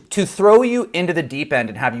 to throw you into the deep end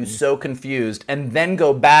and have you so confused and then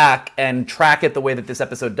go back and track it the way that this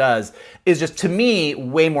episode does is just, to me,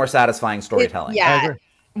 way more satisfying storytelling.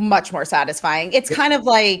 Much more satisfying. It's kind of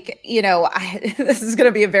like, this is going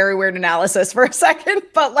to be a very weird analysis for a second,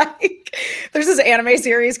 but like there's this anime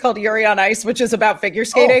series called Yuri on Ice, which is about figure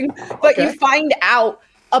skating, but you find out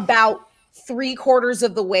about 3/4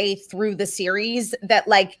 of the way through the series that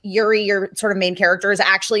like Yuri, your sort of main character, is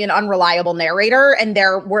actually an unreliable narrator. And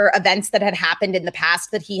there were events that had happened in the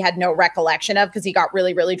past that he had no recollection of because he got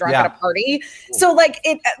really, really drunk at a party. So like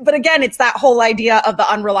but again, it's that whole idea of the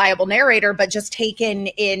unreliable narrator, but just taken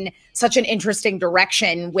in such an interesting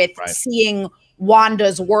direction with seeing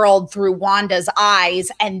Wanda's world through Wanda's eyes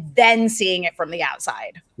and then seeing it from the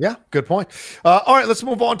outside. Yeah, good point. All right, let's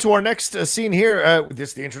move on to our next scene here.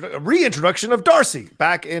 This is the reintroduction of Darcy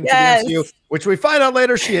back into the MCU, which we find out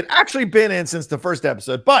later she had actually been in since the first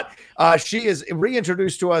episode. But she is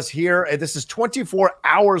reintroduced to us here. This is 24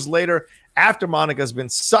 hours later after Monica's been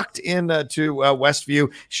sucked into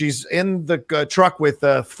Westview. She's in the truck with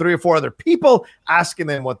 3 or 4 other people, asking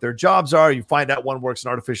them what their jobs are. You find out one works in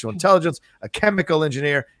artificial intelligence, a chemical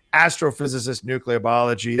engineer, astrophysicist, nuclear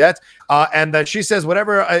biology. And she says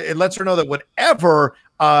whatever, it lets her know that whatever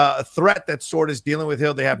threat that SWORD is dealing with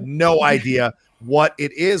here, they have no idea what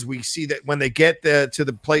it is. We see that when they get to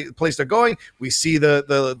the place they're going, we see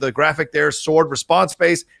the graphic there, SWORD response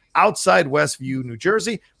base outside Westview, New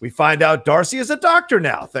Jersey. We find out Darcy is a doctor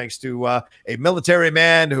now, thanks to a military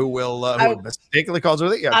man who mistakenly calls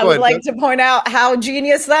her. I would like to point out how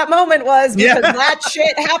genius that moment was, because that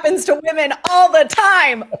shit happens to women all the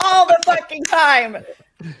time, all the fucking time.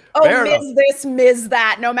 Oh, Ms. this, Ms.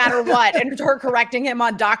 that, no matter what. And her correcting him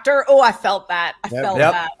on doctor. Oh, I felt that. I felt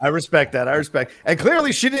that. I respect that. And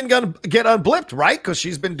clearly she didn't get unblipped, right? Because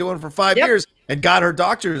she's been doing it for 5 years and got her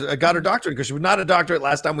doctorate because she was not a doctorate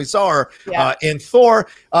last time we saw her in Thor.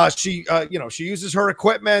 She uses her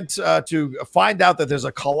equipment to find out that there's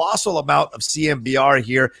a colossal amount of CMBR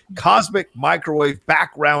here, cosmic microwave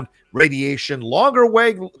background radiation, longer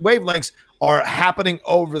wavelengths are happening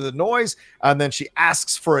over the noise. And then she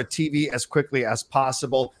asks for a TV as quickly as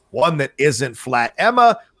possible, one that isn't flat.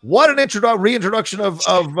 Emma, what an reintroduction of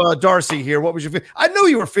Darcy here. What was your feel? I knew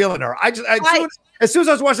you were feeling her. As soon as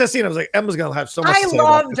I was watching that scene, I was like, Emma's going to have so much to say. I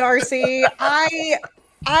love Darcy.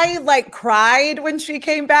 I like cried when she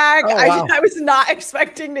came back. Oh, wow. I was not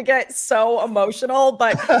expecting to get so emotional,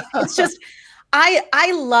 but it's just,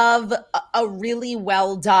 I love a really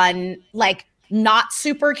well done, like, not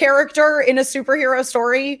super character in a superhero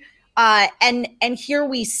story. And here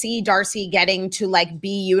we see Darcy getting to like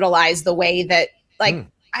be utilized the way that like,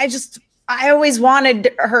 I always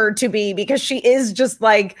wanted her to be, because she is just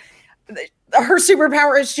like, her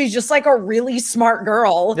superpower is she's just like a really smart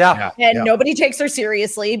girl. Nobody takes her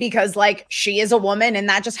seriously because like she is a woman and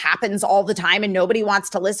that just happens all the time and nobody wants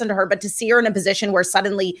to listen to her. But to see her in a position where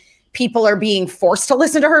suddenly people are being forced to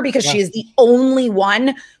listen to her because she is the only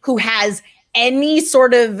one who has any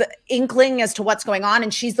sort of inkling as to what's going on.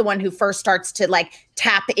 And she's the one who first starts to like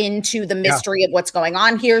tap into the mystery of what's going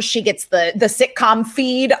on here. She gets the sitcom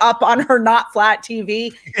feed up on her not flat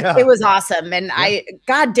TV. Yeah. It was awesome. And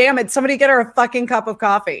God damn it, somebody get her a fucking cup of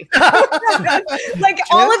coffee. Like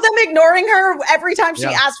all of them ignoring her every time she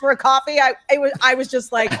asked for a coffee. I was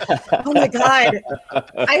just like, oh my God,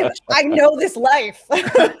 I know this life.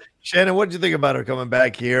 Shannon, what did you think about her coming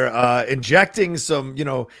back here, injecting some,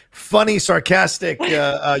 funny, sarcastic,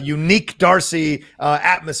 unique Darcy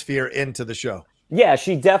atmosphere into the show? Yeah,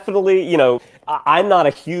 she definitely, I'm not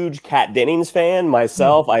a huge Kat Dennings fan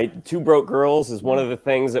myself. Two Broke Girls is one of the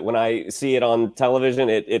things that when I see it on television,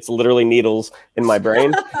 it's literally needles in my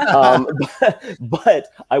brain. But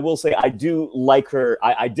I will say I do like her.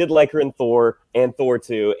 I did like her in Thor and Thor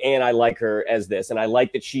 2, and I like her as this. And I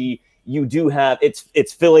like that you do have,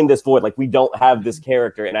 it's filling this void. Like we don't have this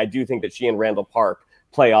character. And I do think that she and Randall Park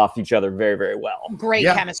play off each other very, very well. Great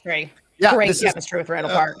chemistry. Yeah, great chemistry with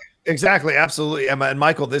Randall Park. Exactly. Absolutely. Emma and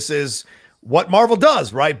Michael, this is what Marvel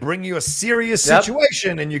does, right? Bring you a serious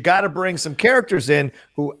situation, and you got to bring some characters in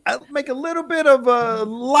who make a little bit of a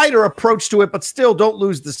lighter approach to it, but still don't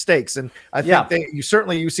lose the stakes. And I think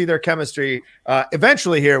you see their chemistry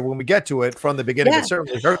eventually here when we get to it from the beginning. But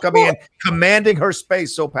certainly her coming in, commanding her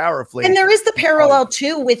space so powerfully. And there is the parallel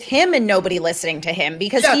too with him and nobody listening to him,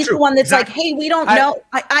 because he's the one that's like, hey, we don't know.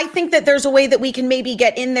 I think that there's a way that we can maybe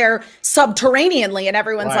get in there subterraneanly, and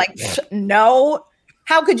everyone's like, no.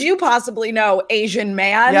 How could you possibly know, Asian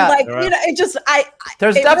man? It just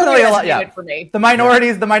there's definitely really a lot. For me. The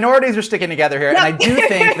minorities are sticking together here, and I do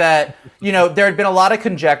think that there had been a lot of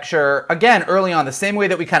conjecture again early on, the same way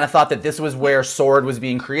that we kind of thought that this was where S.W.O.R.D. was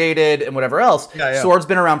being created and whatever else. S.W.O.R.D.'s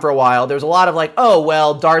been around for a while. There's a lot of like, oh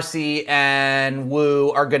well, Darcy and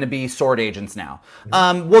Wu are going to be S.W.O.R.D. agents now.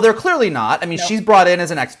 Well, they're clearly not. I mean, she's brought in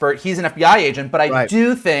as an expert. He's an FBI agent, but I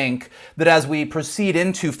do think that as we proceed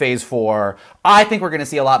into Phase 4, I think we're going to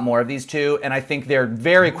see a lot more of these two, and I think they're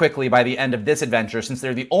very quickly, by the end of this adventure, since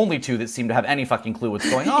they're the only two that seem to have any fucking clue what's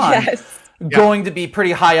going on, going to be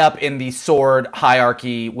pretty high up in the S.W.O.R.D.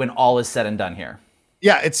 hierarchy when all is said and done here.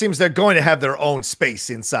 Yeah, it seems they're going to have their own space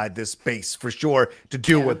inside this space for sure to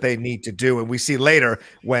do what they need to do. And we see later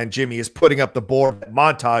when Jimmy is putting up the board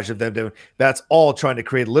montage of them doing, that's all trying to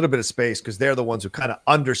create a little bit of space because they're the ones who kind of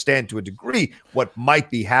understand to a degree what might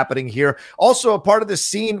be happening here. Also, a part of this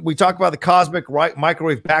scene, we talk about the cosmic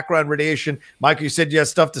microwave background radiation. Michael, you said you had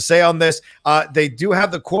stuff to say on this. They do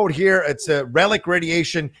have the quote here. It's a relic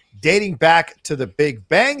radiation dating back to the Big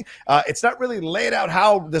Bang. It's not really laid out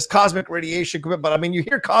how this cosmic radiation could be, but I mean, you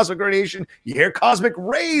hear cosmic radiation, you hear cosmic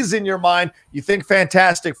rays in your mind, you think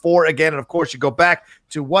Fantastic Four again, and of course you go back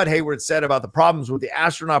to what Hayward said about the problems with the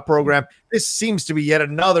astronaut program. This seems to be yet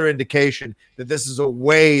another indication that this is a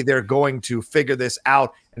way they're going to figure this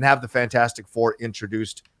out and have the Fantastic Four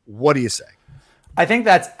introduced. What do you say? I think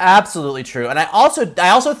that's absolutely true. And I also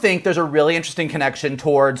think there's a really interesting connection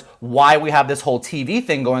towards why we have this whole TV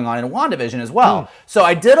thing going on in WandaVision as well. So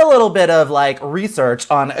I did a little bit of like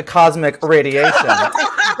research on cosmic radiation.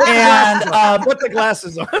 And put the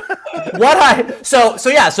glasses on.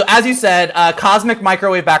 So as you said, cosmic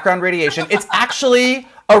microwave background radiation, it's actually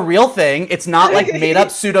a real thing. It's not like made up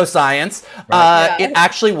pseudoscience. It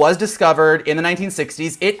actually was discovered in the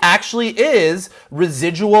 1960s. It actually is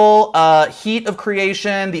residual heat of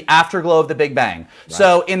creation, the afterglow of the Big Bang.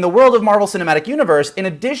 So in the world of Marvel Cinematic Universe, in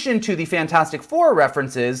addition to the Fantastic Four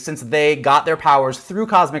references, since they got their powers through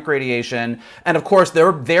cosmic radiation, and of course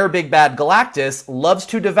their big bad Galactus loves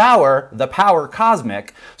to devour the power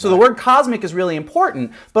cosmic. So the word cosmic is really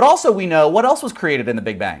important, but also we know what else was created in the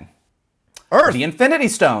Big Bang. Earth. The Infinity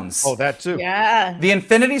Stones. Oh, that too. Yeah. The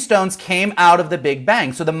Infinity Stones came out of the Big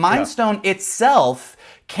Bang. So the Mind Stone itself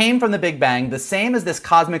came from the Big Bang, the same as this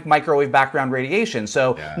cosmic microwave background radiation.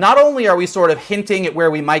 So not only are we sort of hinting at where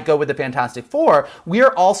we might go with the Fantastic Four, we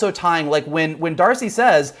are also tying, like when Darcy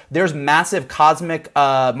says there's massive cosmic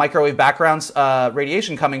microwave backgrounds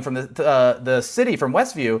radiation coming from the city, from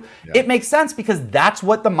Westview, it makes sense because that's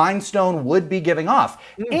what the Mind Stone would be giving off.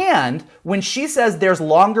 And when she says there's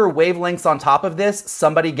longer wavelengths on top of this,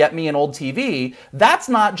 somebody get me an old TV, that's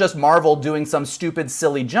not just Marvel doing some stupid,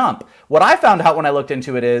 silly jump. What I found out when I looked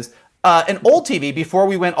into it is an old TV, before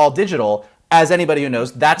we went all digital, as anybody who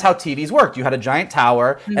knows, that's how TVs worked. You had a giant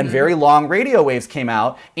tower and very long radio waves came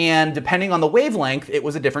out, and depending on the wavelength, it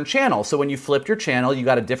was a different channel. So when you flipped your channel, you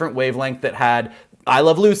got a different wavelength that had I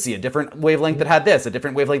Love Lucy, a different wavelength that had this, a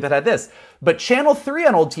different wavelength that had this. But channel 3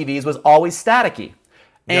 on old TVs was always staticky.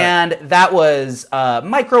 And that was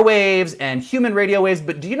microwaves and human radio waves.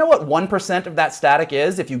 But do you know what 1% of that static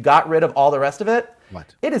is if you got rid of all the rest of it?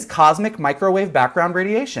 What? It is cosmic microwave background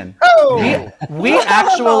radiation. Oh! We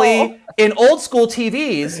actually, in old school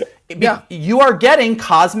TVs, you are getting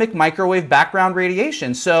cosmic microwave background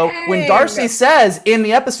radiation. So when Darcy says in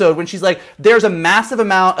the episode, when she's like, there's a massive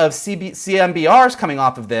amount of CMBRs coming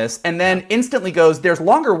off of this, and then instantly goes, there's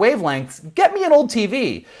longer wavelengths, get me an old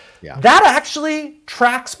TV. Yeah. That actually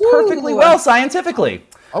tracks perfectly well scientifically.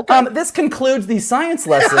 Okay. This concludes the science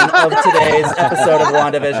lesson of today's episode of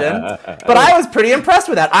WandaVision. But I was pretty impressed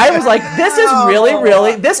with that. I was like, this is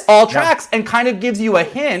really, this all tracks and kind of gives you a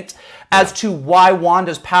hint as to why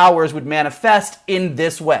Wanda's powers would manifest in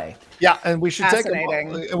this way. Yeah, and we should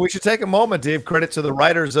take a moment to give credit to the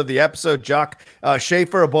writers of the episode, Jac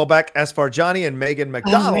Schaeffer, Bobak Asfarjani, and Megan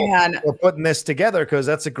McDonald for putting this together, because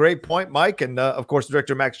that's a great point, Mike, and of course,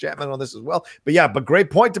 director Matt Shakman on this as well. But great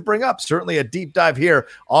point to bring up. Certainly a deep dive here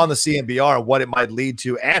on the CMBR, what it might lead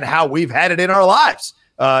to, and how we've had it in our lives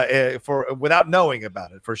without knowing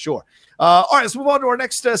about it, for sure. All right, let's move on to our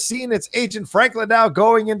next scene. It's Agent Franklin now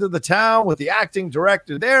going into the town with the acting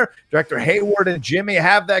director there. Director Hayward and Jimmy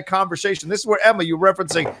have that conversation. This is where, Emma, you're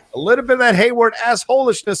referencing a little bit of that Hayward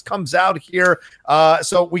assholishness comes out here.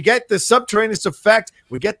 So we get the subterraneous effect.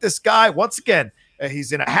 We get this guy, once again,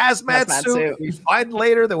 he's in a hazmat suit. We find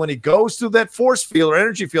later that when he goes through that force field, or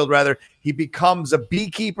energy field rather, he becomes a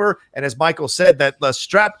beekeeper. And as Michael said, that the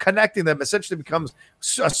strap connecting them essentially becomes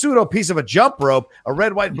a pseudo piece of a jump rope, a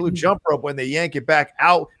red, white, and blue jump rope when they yank it back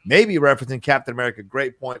out, maybe referencing Captain America.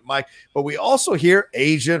 Great point, Mike. But we also hear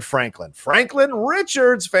Agent Franklin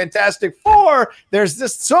Richards, Fantastic Four. There's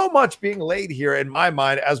just so much being laid here in my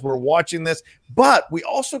mind as we're watching this. But we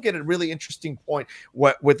also get a really interesting point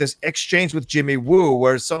with this exchange with Jimmy Woo,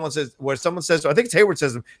 where someone says, I think it's Hayward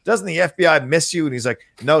says, doesn't the FBI miss you? And he's like,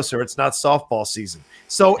 no, sir, it's not softball season.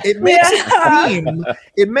 So it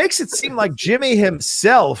makes it seem like Jimmy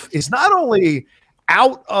himself is not only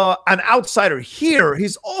an outsider here,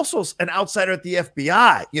 he's also an outsider at the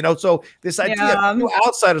FBI. So this idea of two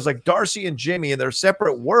outsiders like Darcy and Jimmy in their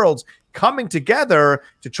separate worlds coming together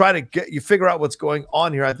to try to figure out what's going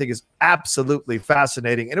on here, I think is absolutely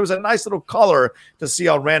fascinating. And it was a nice little color to see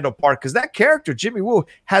on Randall Park, because that character, Jimmy Woo,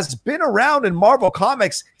 has been around in Marvel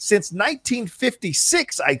Comics since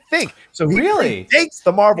 1956, I think. So he really dates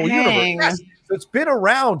the Marvel universe. Yes. So it's been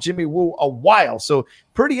around, Jimmy Woo, a while. So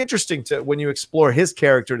pretty interesting when you explore his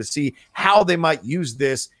character to see how they might use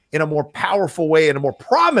this in a more powerful way, in a more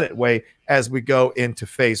prominent way as we go into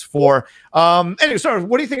phase 4. Anyway, sorry,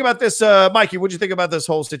 what do you think about this, Mikey? What do you think about this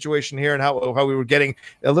whole situation here and how we were getting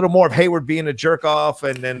a little more of Hayward being a jerk off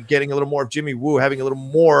and then getting a little more of Jimmy Woo having a little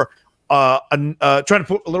more trying to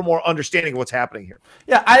put a little more understanding of what's happening here?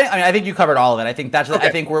 Yeah, I think you covered all of it. I think that's I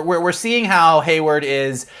think we're seeing how Hayward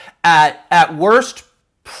is at worst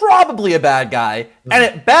probably a bad guy, and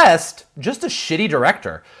at best just a shitty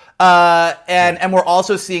director. And we're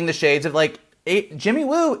also seeing the shades of Jimmy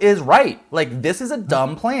Woo is right. This is a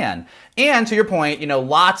dumb plan. And to your point,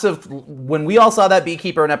 when we all saw that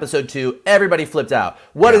beekeeper in episode 2, everybody flipped out.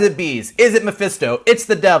 What is it, bees? Is it Mephisto? It's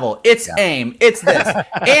the devil. It's AIM. It's this.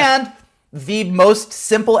 And the most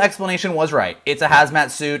simple explanation was right. It's a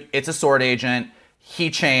hazmat suit. It's a sword agent.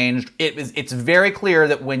 He changed. It's very clear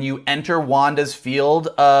that when you enter Wanda's field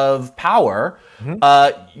of power,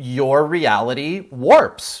 your reality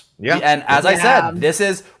warps. Yeah. And as I said,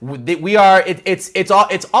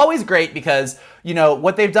 it's always great because,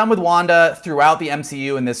 what they've done with Wanda throughout the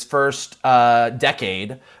MCU in this first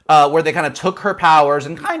decade, where they kind of took her powers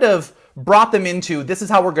and kind of brought them into, this is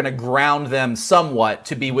how we're going to ground them somewhat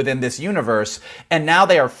to be within this universe. And now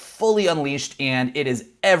they are fully unleashed, and it is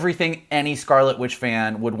everything any Scarlet Witch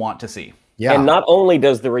fan would want to see. Yeah. And not only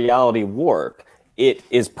does the reality warp, it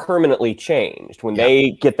is permanently changed. When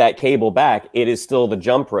they get that cable back, it is still the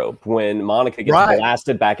jump rope. When Monica gets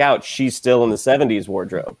blasted back out, she's still in the 70s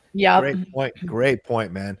wardrobe. Yeah. Great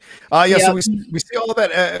point, man. So we see all of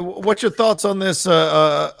that. What's your thoughts on this,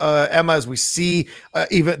 Emma, as we see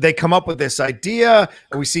even they come up with this idea,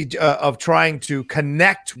 we see of trying to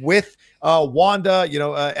connect with Wanda?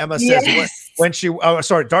 Emma says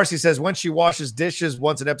Darcy says when she washes dishes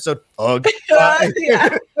once an episode,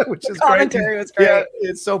 which is Commentary was great. Yeah,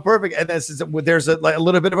 it's so perfect. And there's a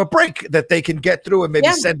little bit of a break that they can get through and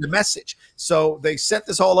maybe send a message. So they set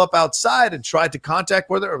this all up outside and tried to contact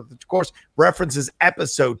with her. Of course, references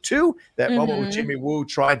episode 2, that moment with Jimmy Woo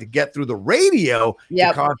trying to get through the radio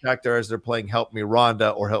to contact her as they're playing Help Me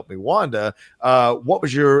Rhonda or Help Me Wanda. What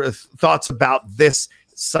was your thoughts about this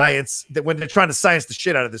science, that when they're trying to science the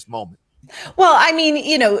shit out of this moment? Well, I mean,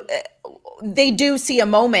 they do see a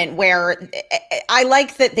moment where I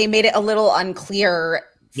like that they made it a little unclear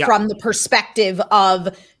from the perspective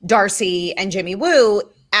of Darcy and Jimmy Woo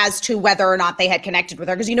as to whether or not they had connected with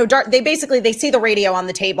her. Because, you know, they see the radio on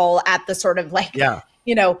the table at the sort of like,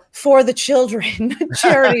 you know, for the children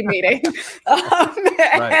charity meeting.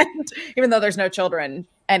 And even though there's no children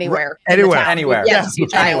anywhere. Anywhere. Yes,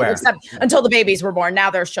 anywhere. Except until the babies were born. Now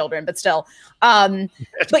there's children, but still. But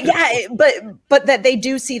that they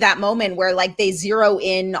do see that moment where like they zero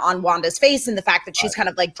in on Wanda's face and the fact that she's kind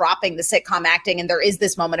of like dropping the sitcom acting, and there is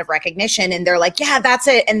this moment of recognition, and they're like, yeah, that's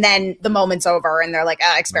it. And then the moment's over and they're like,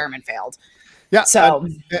 experiment failed. Yeah. So,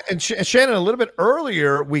 and Shannon, a little bit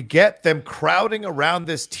earlier, we get them crowding around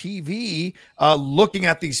this TV, looking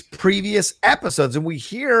at these previous episodes. And we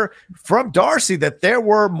hear from Darcy that there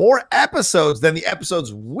were more episodes than the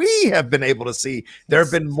episodes we have been able to see. There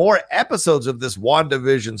have been more episodes of this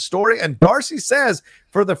WandaVision story. And Darcy says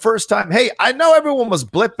for the first time, hey, I know everyone was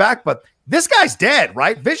blipped back, but this guy's dead,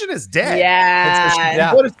 right? Vision is dead. Yeah. And so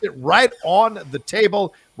she noticed it right on the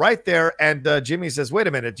table, right there. And Jimmy says, wait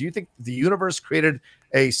a minute, do you think the universe created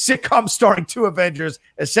a sitcom starring two Avengers,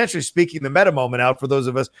 essentially speaking the meta moment out for those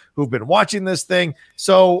of us who've been watching this thing?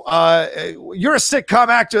 So you're a sitcom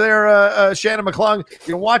actor there, Shannon McClung.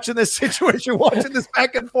 You're watching this situation, watching this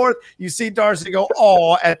back and forth. You see Darcy go,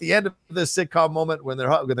 oh, at the end of the sitcom moment when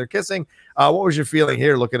they're kissing. What was your feeling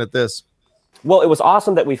here looking at this? Well, it was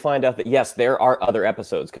awesome that we find out that, yes, there are other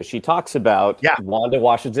episodes, because she talks about Wanda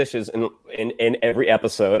washes dishes in every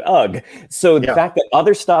episode. Ugh. So the fact that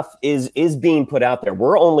other stuff is being put out there,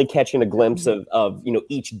 we're only catching a glimpse of you know,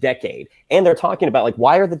 each decade. And they're talking about, like,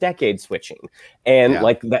 why are the decades switching? And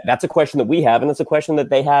like that's a question that we have, and it's a question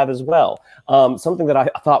that they have as well. Something that I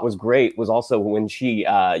thought was great was also when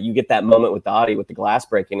you get that moment with Dottie with the glass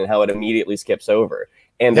breaking and how it immediately skips over.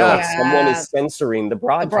 And they're like, someone is censoring the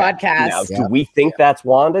broadcast. Now, do we think that's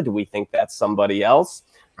Wanda? Do we think that's somebody else?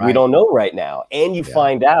 Right. We don't know right now. And you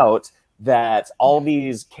find out that all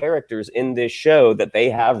these characters in this show, that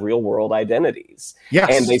they have real world identities.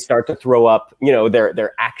 Yes. And they start to throw up, you know,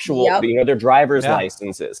 their actual, you know, their driver's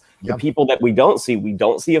licenses. The people that we don't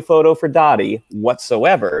see a photo for Dottie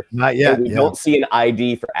whatsoever. Not yet. And we don't see an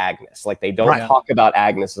ID for Agnes. Like, they don't talk about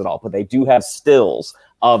Agnes at all, but they do have stills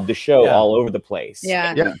of the show all over the place.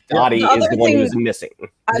 Dottie is the one who's missing.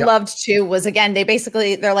 I loved too was, again,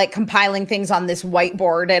 they're like compiling things on this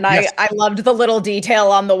whiteboard, and I loved the little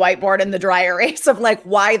detail on the whiteboard and the dry erase of like,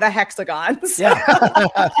 why the hexagons?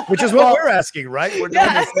 Which is what we're asking, right? We're doing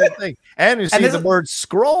the same thing. And you see the word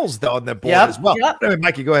scrolls though on the board as well. I mean,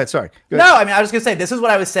 Mikey, go ahead. Sorry. Go ahead. No, I mean, I was gonna say, this is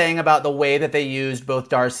what I was saying about the way that they used both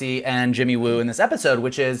Darcy and Jimmy Woo in this episode,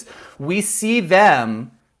 which is we see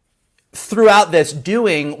them throughout this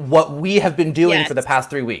doing what we have been doing for the past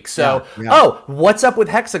 3 weeks. So, what's up with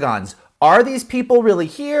hexagons? Are these people really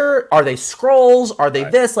here? Are they scrolls? Are they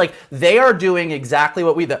this? Like, they are doing exactly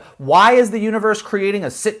what why is the universe creating a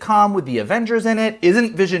sitcom with the Avengers in it?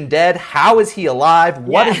 Isn't Vision dead? How is he alive?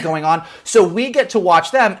 What is going on? So we get to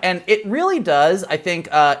watch them, and it really does, I think,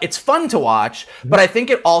 it's fun to watch, but I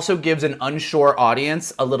think it also gives an unsure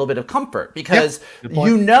audience a little bit of comfort, because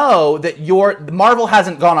you know that Marvel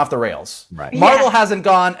hasn't gone off the rails. Right. Marvel hasn't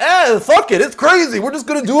gone, fuck it, it's crazy, we're just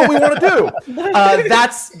gonna do what we want to do.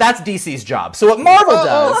 That's DC's job. So what Marvel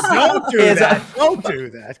does don't do that. Don't do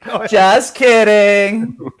that. Just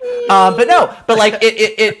kidding. But like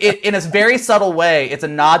it in a very subtle way, it's a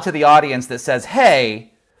nod to the audience that says,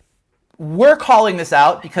 hey, we're calling this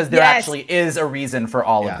out because there actually is a reason for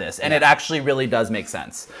all of this, and it actually really does make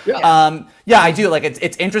sense. I do. Like,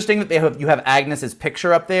 it's interesting that you have Agnes's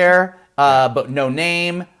picture up there, but no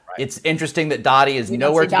name. It's interesting that Dottie is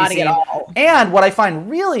nowhere to be seen. And what I find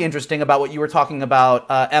really interesting about what you were talking about,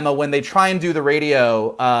 Emma, when they try and do the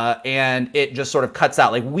radio and it just sort of cuts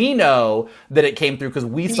out. Like, we know that it came through because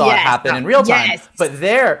we saw it happen in real time. But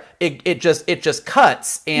there, it just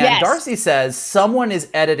cuts. And Darcy says someone is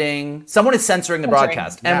censoring the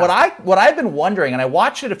broadcast. And what I've been wondering, and I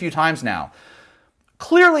watched it a few times now,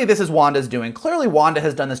 clearly this is Wanda's doing. Clearly Wanda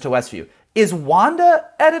has done this to Westview. Is Wanda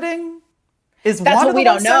editing? Is Wanda the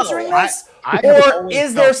one censoring this? Or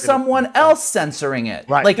is there someone else censoring it?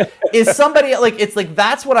 Right. Like, is somebody, like, it's like,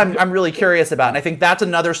 that's what I'm really curious about. And I think that's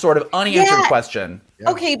another sort of unanswered question.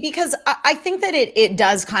 Okay, because I think that it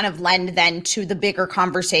does kind of lend then to the bigger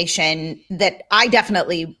conversation that I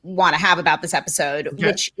definitely want to have about this episode,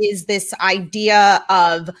 which is this idea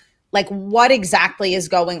of, like, what exactly is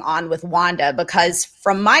going on with Wanda? Because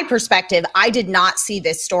from my perspective, I did not see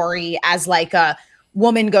this story as like a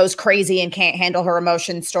woman goes crazy and can't handle her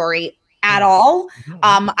emotion story at all.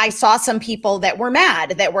 I saw some people that were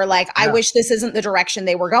mad, that were like, I wish this isn't the direction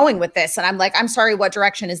they were going with this. And I'm like, I'm sorry, what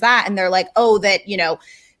direction is that? And they're like, oh, that, you know,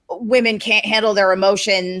 women can't handle their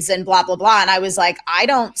emotions and blah, blah, blah. And I was like, I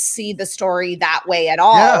don't see the story that way at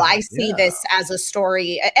all. I see this as a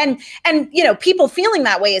story. And, you know, people feeling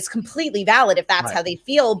that way is completely valid if that's how they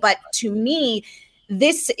feel. But to me,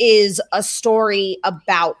 this is a story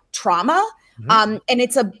about trauma. And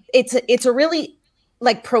it's a really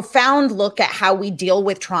like profound look at how we deal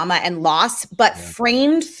with trauma and loss, but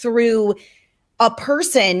framed through a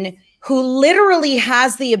person who literally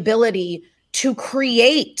has the ability to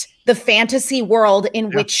create the fantasy world in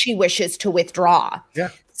which she wishes to withdraw.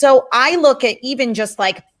 So I look at even just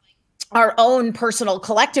like our own personal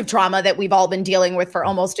collective trauma that we've all been dealing with for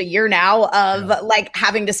almost a year now of like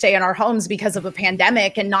having to stay in our homes because of a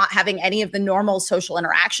pandemic and not having any of the normal social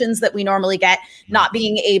interactions that we normally get, not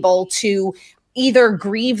being able to either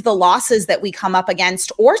grieve the losses that we come up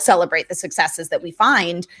against or celebrate the successes that we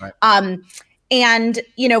find. And,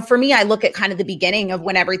 you know, for me, I look at kind of the beginning of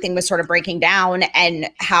when everything was sort of breaking down and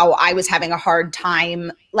how I was having a hard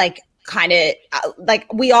time, like kind of like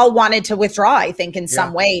we all wanted to withdraw, I think, in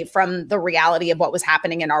some way from the reality of what was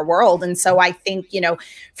happening in our world. And so I think, you know,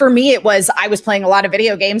 for me, it was I was playing a lot of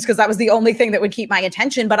video games because that was the only thing that would keep my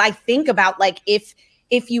attention. But I think about like if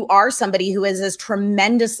you are somebody who is as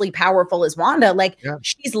tremendously powerful as Wanda, like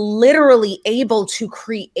she's literally able to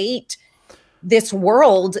create this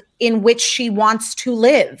world in which she wants to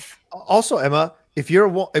live. Also, Emma, if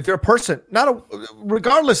you're a person,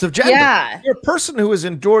 regardless of gender, you're a person who has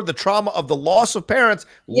endured the trauma of the loss of parents,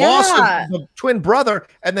 loss of the twin brother,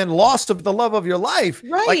 and then loss of the love of your life,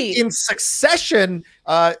 like in succession,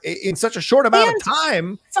 in such a short amount of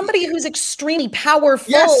time. Somebody who's extremely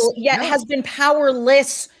powerful, yet has been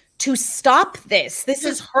powerless to stop this. This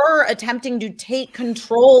is her attempting to take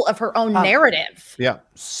control of her own narrative.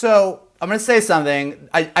 So I'm going to say something.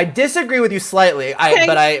 I disagree with you slightly,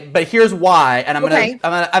 but here's why. And I'm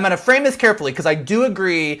going to frame this carefully because I do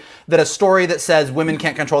agree that a story that says women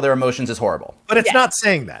can't control their emotions is horrible. But it's not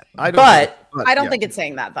saying that. I don't think it's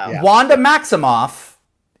saying that though. Wanda Maximoff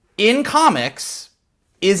in comics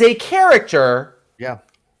is a character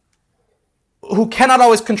who cannot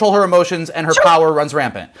always control her emotions and her power runs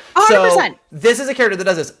rampant. 100%. So this is a character that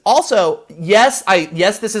does this. Also, yes,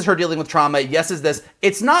 this is her dealing with trauma. Yes, is this.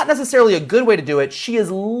 It's not necessarily a good way to do it. She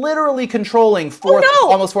is literally controlling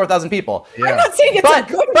almost 4,000 people. I'm not saying it's a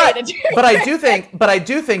good way to do it. But I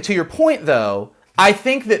do think, to your point though, I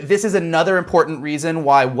think that this is another important reason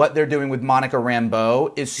why what they're doing with Monica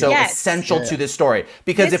Rambeau is so essential to this story.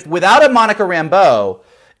 Because if without a Monica Rambeau,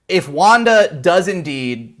 if Wanda does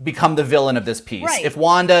indeed become the villain of this piece, if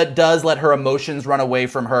Wanda does let her emotions run away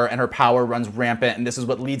from her and her power runs rampant, and this is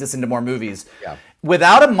what leads us into more movies,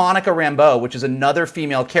 without a Monica Rambeau, which is another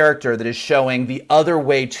female character that is showing the other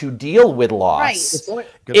way to deal with loss,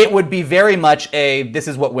 it would be very much this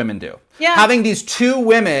is what women do. Having these two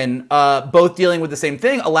women both dealing with the same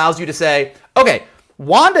thing allows you to say, okay,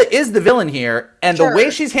 Wanda is the villain here, and the way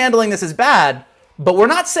she's handling this is bad, but we're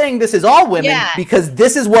not saying this is all women because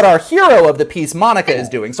this is what our hero of the piece, Monica, is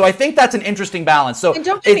doing. So I think that's an interesting balance. So and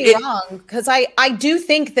don't get me wrong, because I do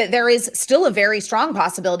think that there is still a very strong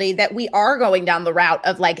possibility that we are going down the route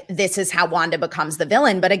of like, this is how Wanda becomes the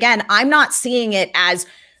villain. But again, I'm not seeing it as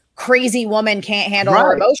crazy woman can't handle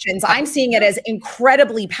her emotions. I'm seeing it as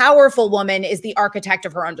incredibly powerful woman is the architect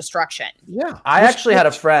of her own destruction. I actually had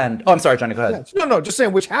a friend. Oh, I'm sorry, Johnny, go ahead. No, just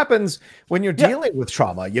saying, which happens when you're dealing with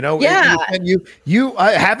trauma, you know?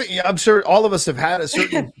 I'm sure all of us have had a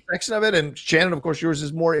certain section of it, and Shannon, of course, yours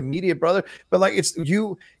is more immediate, brother, but like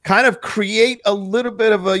you kind of create a little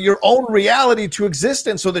bit of your own reality to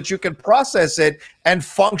existence so that you can process it and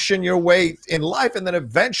function your way in life and then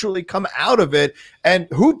eventually come out of it. And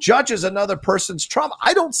who judges another person's trauma?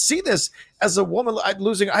 I don't see this as a woman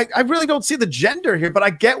losing. I really don't see the gender here, but I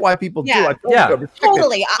get why people do.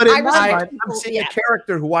 Totally. But in my mind, I'm seeing a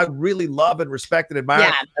character who I really love and respect and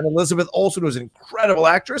admire. And Elizabeth Olsen, who's an incredible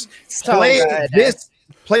actress, play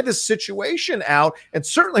this situation out, and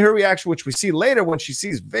certainly her reaction, which we see later when she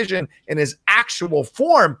sees Vision in his actual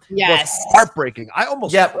form, was heartbreaking. I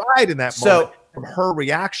almost cried in that moment from her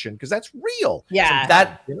reaction because that's real.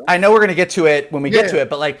 I know we're going to get to it when we get to it,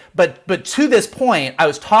 but to this point, I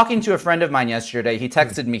was talking to a friend of mine yesterday. He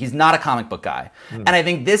texted me. He's not a comic book guy, and I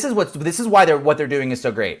think this is why what they're doing is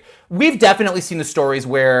so great. We've definitely seen the stories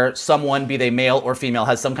where someone, be they male or female,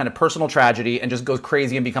 has some kind of personal tragedy and just goes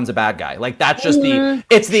crazy and becomes a bad guy. Like that's just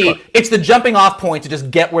it's the jumping off point to just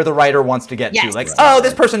get where the writer wants to get to. Like, oh,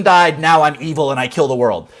 this person died, now I'm evil and I kill the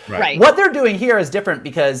world. What they're doing here is different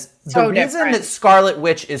because the reason that Scarlet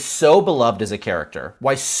Witch is so beloved as a character,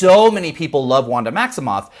 why so many people love Wanda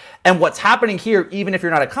Maximoff, and what's happening here, even if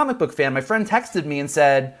you're not a comic book fan, my friend texted me and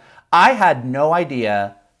said, I had no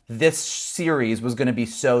idea this series was going to be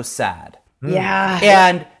so sad.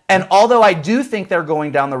 Yeah. And although I do think they're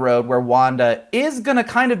going down the road where Wanda is going to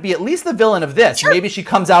kind of be at least the villain of this. Sure. Maybe she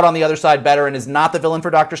comes out on the other side better and is not the villain for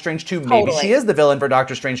Doctor Strange 2. Maybe she is the villain for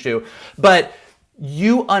Doctor Strange 2. But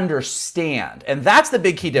you understand. And that's the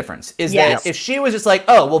big key difference is that if she was just like,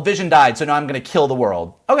 oh, well, Vision died, so now I'm going to kill the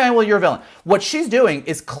world. Okay, well, you're a villain. What she's doing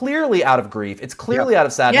is clearly out of grief. It's clearly out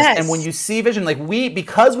of sadness. And when you see Vision, like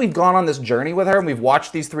because we've gone on this journey with her and we've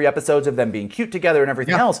watched these 3 episodes of them being cute together and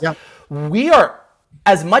everything else, we are,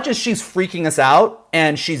 as much as she's freaking us out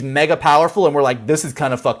and she's mega powerful and we're like, this is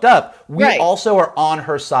kind of fucked up, we also are on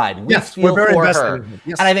her side. We feel for her.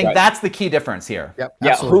 Yes, and I think that's the key difference here.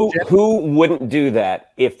 Who wouldn't do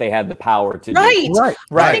that if they had the power to do it?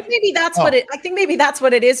 I think maybe that's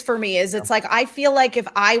what it is for me, is it's like, I feel like if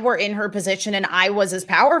I were in her position and I was as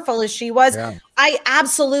powerful as she was, I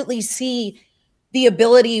absolutely see the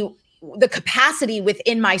ability, the capacity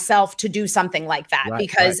within myself to do something like that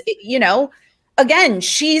because, again,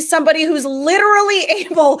 she's somebody who's literally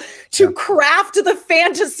able to craft the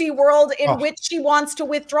fantasy world in which she wants to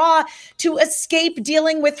withdraw to escape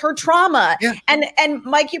dealing with her trauma. And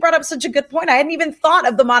Mike, you brought up such a good point. I hadn't even thought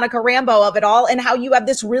of the Monica Rambeau of it all and how you have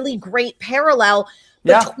this really great parallel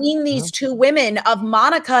between these 2 women of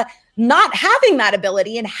Monica not having that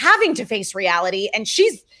ability and having to face reality. And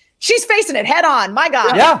she's facing it head on. My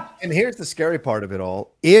God. Yeah. And here's the scary part of it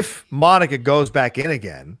all. If Monica goes back in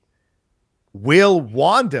again, will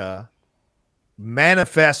Wanda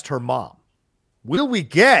manifest her mom? Will we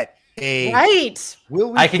get a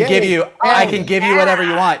Will we I can give you whatever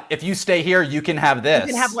you want. If you stay here, you can have this.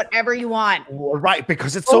 You can have whatever you want. Right,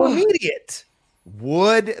 because it's so immediate.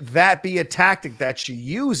 Would that be a tactic that she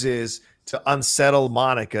uses to unsettle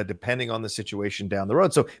Monica, depending on the situation down the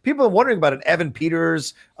road? So people are wondering about an Evan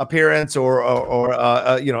Peters appearance or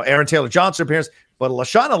Aaron Taylor Johnson appearance. But a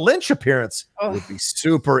Lashana Lynch appearance would be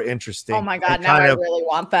super interesting. Oh my God, now I really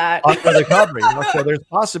want that. Under the cover, so there's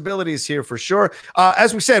possibilities here for sure.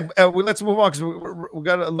 As we said, let's move on because we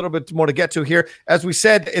got a little bit more to get to here. As we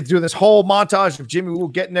said, through this whole montage of Jimmy Woo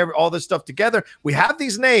getting all this stuff together, we have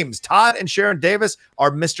these names. Todd and Sharon Davis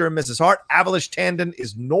are Mr. and Mrs. Hart. Avalish Tandon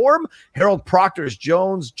is Norm. Harold Proctor is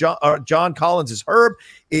Jones. John Collins is Herb.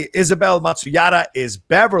 Isabel Matsuyama is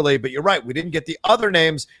Beverly. But you're right, we didn't get the other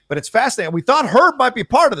names, but it's fascinating. We thought Herb might be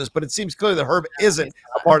part of this, but it seems clear that Herb isn't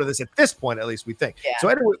a part of this at this point, at least we think. So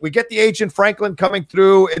anyway, we get the Agent Franklin coming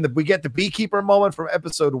through, and we get the beekeeper moment from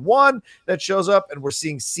episode 1 that shows up, and we're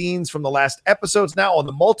seeing scenes from the last episodes now on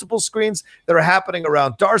the multiple screens that are happening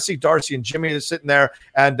around Darcy. Darcy and Jimmy are sitting there,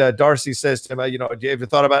 and Darcy says to him, have you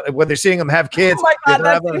thought about it when they're seeing him have kids? Oh my God,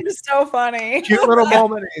 that scene is so funny. Cute little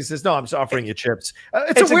moment. He says, no, I'm just offering you chips.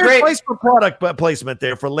 It's a weird place for product placement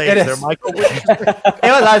there for ladies there, Michael.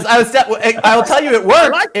 I will tell you, it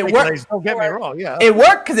worked. It worked. Don't get me wrong. It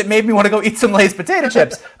worked because it made me want to go eat some Lay's potato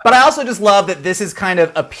chips. But I also just love that this is kind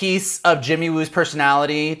of a piece of Jimmy Woo's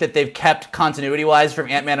personality that they've kept continuity-wise from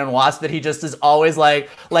Ant-Man and Wasp. That he just is always like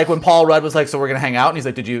when Paul Rudd was like, "So we're gonna hang out," and he's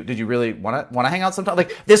like, "Did you really want to hang out sometime?"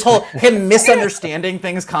 Like this whole him misunderstanding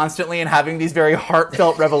things constantly and having these very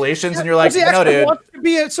heartfelt revelations, and you're like, "No, dude." He wants to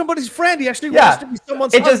be somebody's friend. He actually wants to be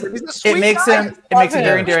someone's husband. It makes him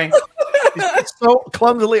very endearing. He's so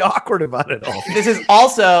clumsily awkward about it all. This is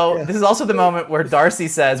also the moment where Darcy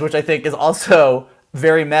says, which I think is also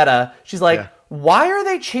very meta. She's like, why are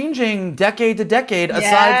they changing decade to decade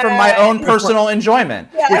aside from my own personal enjoyment?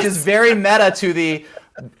 Which is very meta to the,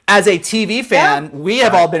 as a TV fan, we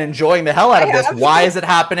have all been enjoying the hell out of this. Why is it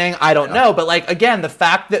happening? I don't know. But like, again, the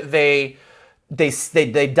fact that they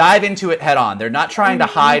dive into it head on. They're not trying to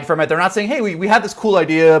hide from it. They're not saying, hey, we had this cool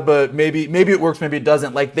idea, but maybe it works, maybe it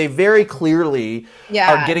doesn't. Like they very clearly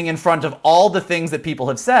are getting in front of all the things that people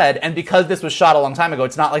have said. And because this was shot a long time ago,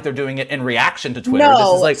 it's not like they're doing it in reaction to Twitter.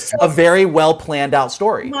 This is like a very well planned out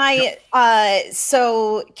story.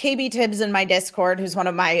 So KB Tibbs in my Discord, who's one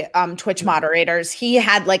of my Twitch moderators, he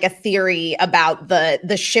had like a theory about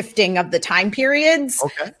the shifting of the time periods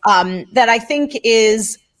that I think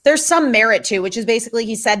there's some merit to, which is basically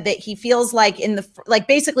he said that he feels like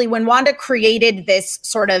basically when Wanda created this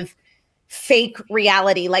sort of fake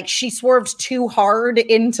reality, like she swerved too hard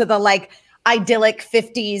into the like idyllic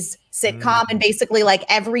 50s sitcom. And basically like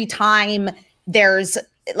every time there's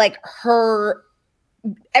like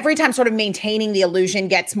every time sort of maintaining the illusion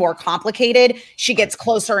gets more complicated, she gets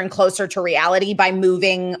closer and closer to reality by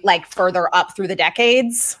moving like further up through the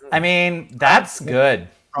decades. I mean, that's good.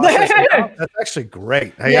 That's actually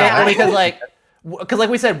great. Because like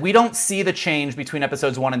we said, we don't see the change between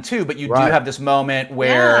episodes 1 and 2, but you do have this moment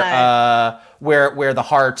where where the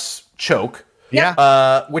hearts choke.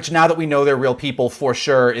 Yeah. Which now that we know they're real people for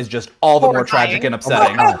sure is just all the more tragic and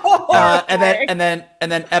upsetting.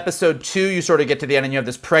 And then episode 2, you sort of get to the end and you have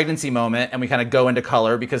this pregnancy moment, and we kind of go into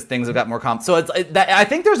color because things have got more So I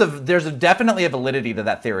think there's definitely a validity to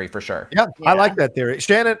that theory for sure. Yeah, I like that theory,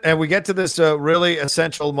 Shannon. And we get to this really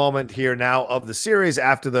essential moment here now of the series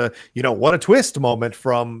after the what a twist moment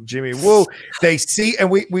from Jimmy Woo. They see, and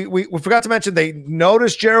we forgot to mention they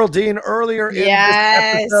noticed Geraldine earlier in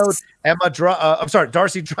this episode.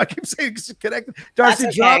 Darcy. I keep saying connected. Darcy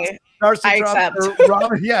drops her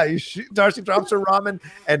ramen. Yeah, Darcy drops her ramen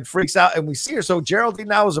and freaks out, and we see her. So Geraldine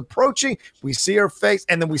now is approaching. We see her face,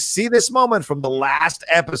 and then we see this moment from the last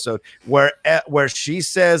episode where she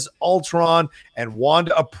says Ultron, and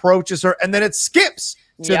Wanda approaches her, and then it skips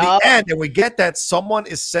to the end, and we get that someone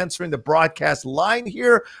is censoring the broadcast line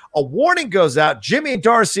here. A warning goes out. Jimmy and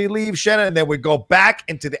Darcy leave Shannon, and then we go back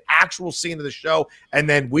into the actual scene of the show, and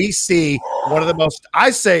then we see one of the most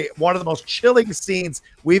chilling scenes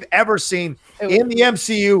we've ever seen in the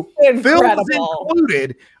MCU, films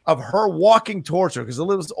included, of her walking towards her, because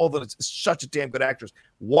Elizabeth Olsen is such a damn good actress,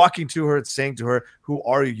 walking to her and saying to her, "Who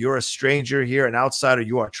are you? You're a stranger here, an outsider.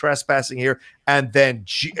 You are trespassing here." And then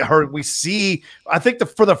we see, I think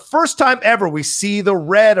for the first time ever, we see the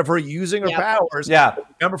red of her using her powers. Yeah.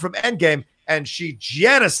 Remember from Endgame, and she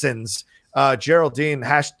jettisons Geraldine,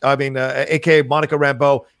 aka Monica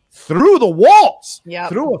Rambeau, through the walls,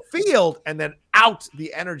 through a field, and then out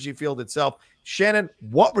the energy field itself. Shannon,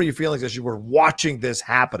 what were your feelings as you were watching this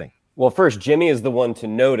happening? Well, first, Jimmy is the one to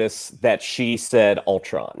notice that she said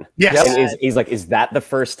Ultron. Yes. And he's like, is that the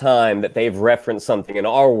first time that they've referenced something in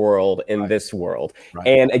our world, in this world? Right.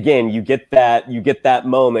 And again, you get that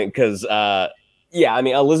moment because,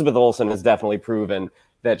 Elizabeth Olsen has definitely proven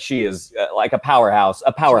that she is like a powerhouse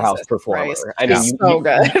performer. Christ. I mean, you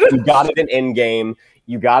got it in Endgame,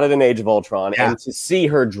 you got it in Age of Ultron, and to see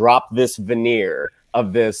her drop this veneer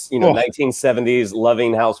of this, 1970s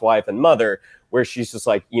loving housewife and mother, where she's just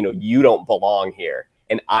like, you don't belong here,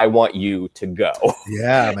 and I want you to go.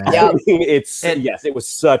 Yeah, man. I mean, it was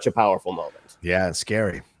such a powerful moment. Yeah, it's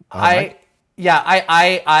scary. I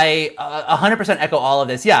 100% echo all of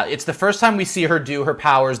this. Yeah, it's the first time we see her do her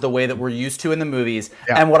powers the way that we're used to in the movies.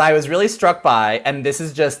 Yeah. And what I was really struck by, and this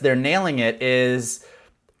is just, they're nailing it, is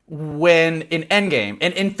when in Endgame,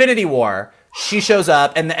 in Infinity War, she shows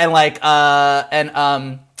up and Denai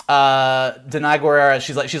Guerrera,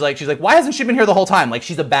 she's like, why hasn't she been here the whole time? Like,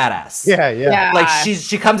 she's a badass. Yeah. Like,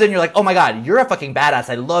 she comes in, you're like, oh my god, you're a fucking badass.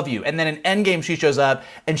 I love you. And then in Endgame, she shows up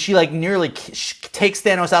and she like nearly takes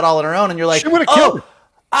Thanos out all on her own, and you're like, she would have killed her.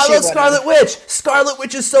 I love Scarlet Witch. Scarlet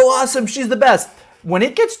Witch is so awesome. She's the best. When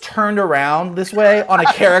it gets turned around this way on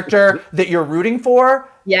a character that you're rooting for,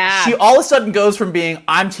 she all of a sudden goes from being,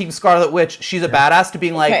 I'm Team Scarlet Witch, she's a badass, to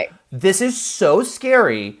being like, this is so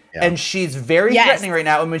scary, and she's very threatening right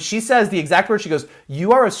now. And when she says the exact word, she goes,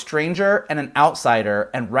 you are a stranger and an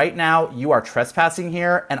outsider, and right now you are trespassing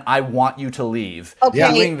here, and I want you to leave.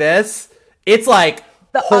 Doing this, it's like,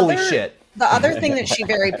 holy shit. The other thing that she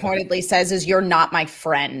very pointedly says is, you're not my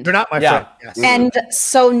friend. You're not my friend. Yes. And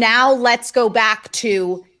so now let's go back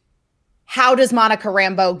to, how does Monica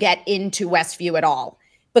Rambeau get into Westview at all?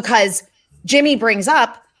 Because Jimmy brings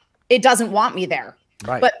up, it doesn't want me there.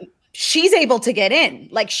 Right. But she's able to get in.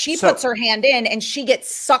 Like, she puts her hand in and she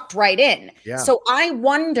gets sucked right in. Yeah. So I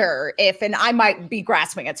wonder if, and I might be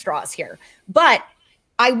grasping at straws here, but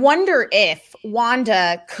I wonder if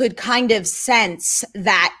Wanda could kind of sense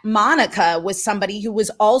that Monica was somebody who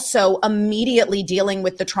was also immediately dealing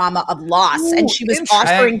with the trauma of loss. And she was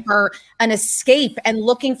offering her an escape and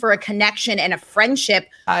looking for a connection and a friendship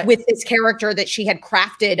with this character that she had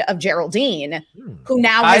crafted of Geraldine, who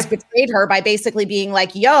now has betrayed her by basically being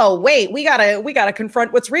like, yo, wait, we gotta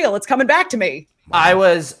confront what's real. It's coming back to me. I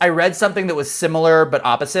read something that was similar but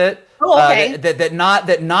opposite. Oh, okay. Not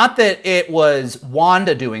that it was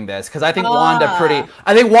Wanda doing this, because I think Wanda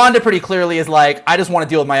pretty clearly is like, I just want to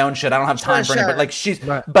deal with my own shit. I don't have time for anything. But like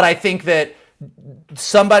but I think that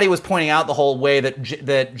somebody was pointing out the whole way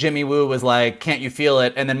that Jimmy Woo was like, can't you feel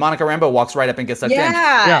it? And then Monica Rambeau walks right up and gets sucked in.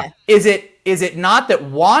 Yeah. Is it not that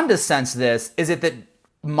Wanda sensed this? Is it that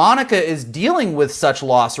Monica is dealing with such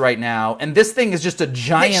loss right now, and this thing is just a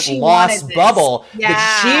giant loss bubble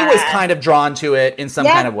that she was kind of drawn to it in some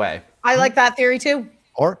kind of way? I like that theory too.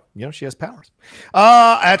 Or, she has powers.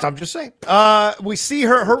 I'm just saying. We see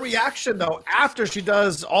her reaction, though, after she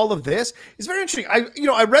does all of this. It's very interesting.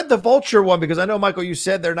 I read the Vulture one because I know, Michael, you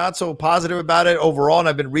said they're not so positive about it overall, and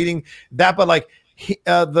I've been reading that. But like,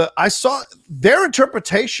 I saw their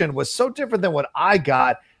interpretation was so different than what I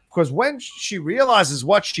got. Because when she realizes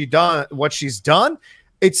what she's done,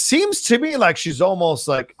 it seems to me like she's almost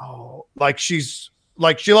like, like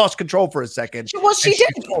she lost control for a second. Well, she did.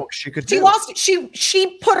 She could.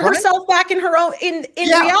 She put herself back in her own in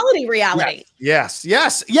reality. Yes.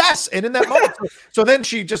 And in that moment, so then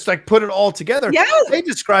she just like put it all together. Yeah. They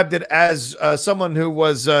described it as someone who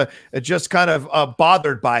was just kind of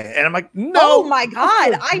bothered by it, and I'm like, no. Oh my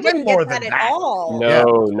God, I didn't get that at all.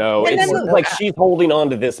 No. It's like she's holding on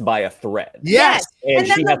to this by a thread. Yes, and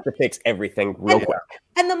she has to fix everything real quick.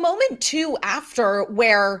 And the moment too after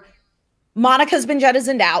where Monica's been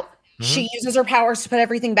jettisoned out. She uses her powers to put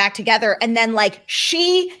everything back together. And then like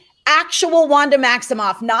actual Wanda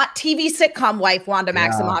Maximoff, not TV sitcom wife Wanda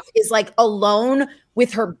Maximoff, is like alone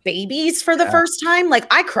with her babies for the first time. Like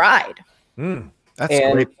I cried.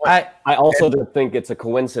 That's great. I also don't think it's a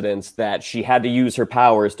coincidence that she had to use her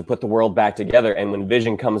powers to put the world back together. And when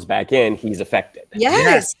Vision comes back in, he's affected.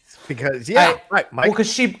 Yes. Because Mike. Well,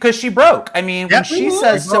 because she broke. I mean, when she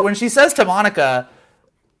says to Monica,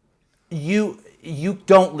 you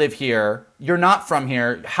don't live here. You're not from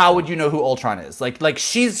here. How would you know who Ultron is? Like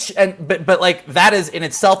but like that is in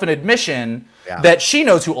itself an admission that she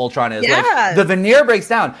knows who Ultron is. Yeah. Like the veneer breaks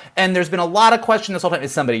down, and there's been a lot of question this whole time.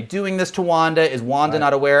 Is somebody doing this to Wanda? Is Wanda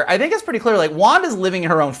not aware? I think it's pretty clear. Like Wanda's living in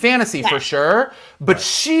her own fantasy for sure, but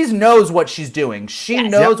she knows what she's doing. She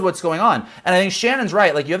knows what's going on, and I think Shannon's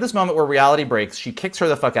right. Like you have this moment where reality breaks. She kicks her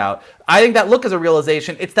the fuck out. I think that look is a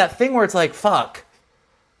realization. It's that thing where it's like fuck.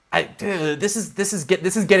 This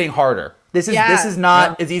is getting harder. This is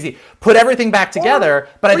not as easy. Put everything back together,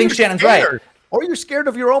 but I think Shannon's right. Or you're scared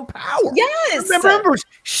of your own power. Yes. Remember,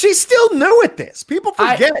 she's still new at this. People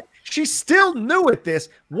forget she's still new at this.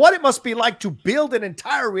 What it must be like to build an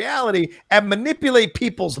entire reality and manipulate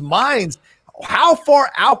people's minds. How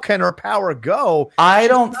far out can her power go? I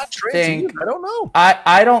don't know.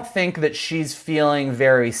 I don't think that she's feeling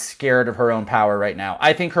very scared of her own power right now.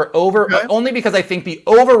 I think only because I think the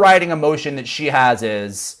overriding emotion that she has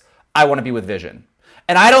is I want to be with Vision.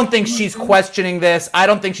 And I don't think she's questioning this. I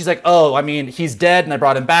don't think she's like, oh, I mean, he's dead and I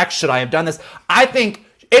brought him back. Should I have done this? I think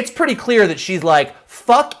it's pretty clear that she's like,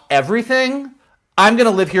 fuck everything. I'm going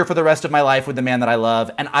to live here for the rest of my life with the man that I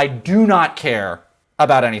love. And I do not care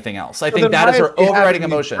about anything else. I think that is her overriding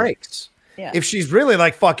emotion. If she's really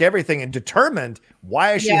like fuck everything and determined,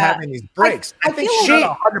 why is she having these breaks? I think she's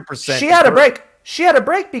 100%. She had a break. She had a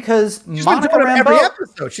break because Monica Rambeau, every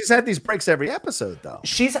episode. She's had these breaks every episode, though.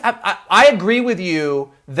 I agree with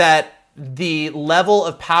you that the level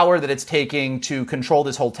of power that it's taking to control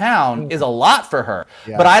this whole town is a lot for her.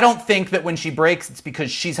 Yeah. But I don't think that when she breaks, it's because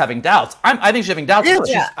she's having doubts. I think she's having doubts.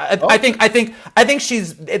 Yeah. I think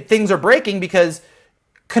things are breaking because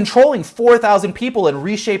controlling 4,000 people and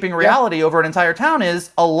reshaping reality over an entire town is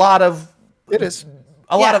a lot of. It is.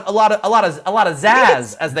 A lot of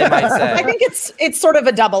zazz, as they might say. I think it's sort of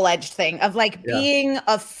a double-edged thing of like being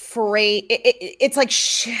afraid. It's like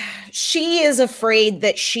she is afraid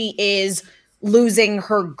that she is losing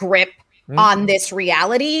her grip on this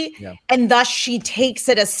reality, and thus she takes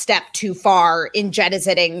it a step too far in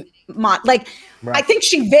jettisoning. I think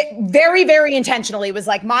she very, very intentionally was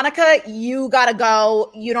like, Monica, you gotta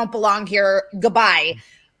go. You don't belong here. Goodbye.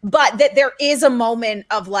 But that there is a moment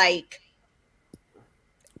of like,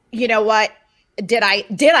 you know what? Did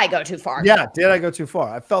I go too far? Yeah, did I go too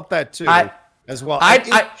far? I felt that too as well.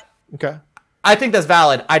 Okay. I think that's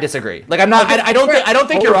valid. I disagree. Like I'm not. I don't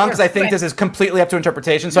think you're wrong because I think this is completely up to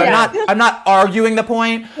interpretation. So I'm not arguing the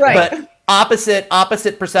point. Right. But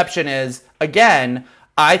opposite perception is again.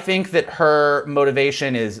 I think that her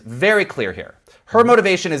motivation is very clear here. Her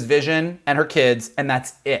motivation is Vision and her kids, and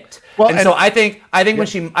that's it. Well, so I think when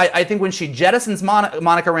she jettisons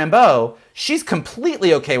Monica Rambeau, she's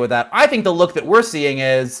completely okay with that. I think the look that we're seeing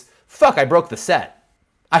is, fuck, I broke the set.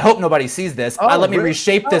 I hope nobody sees this. Let me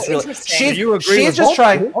reshape this. She's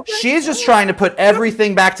just trying to put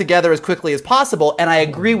everything back together as quickly as possible. And I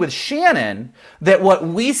agree with Shannon that what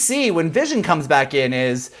we see when Vision comes back in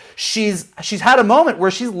is she's had a moment where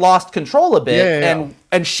she's lost control a bit,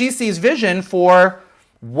 and she sees Vision for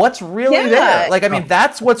what's really there. Like, I mean,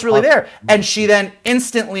 that's what's really there. And she then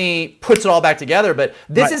instantly puts it all back together. But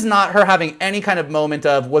this is not her having any kind of moment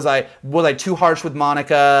of, was I too harsh with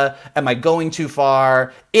Monica? Am I going too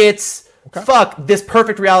far? It's, fuck, this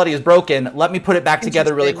perfect reality is broken. Let me put it back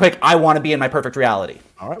together really quick. I want to be in my perfect reality.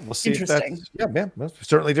 All right, we'll see if that's,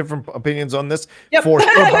 certainly different opinions on this for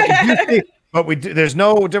sure. But there's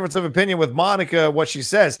no difference of opinion with Monica, what she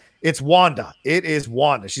says. It's Wanda. It is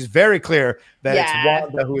Wanda. She's very clear that it's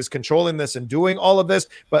Wanda who is controlling this and doing all of this.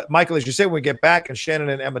 But Michael, as you say, when we get back, and Shannon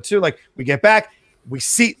and Emma too, like we get back, we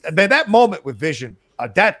see that moment with Vision,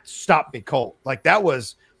 that stopped me cold. Like that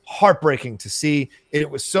was heartbreaking to see. It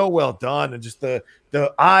was so well done, and just the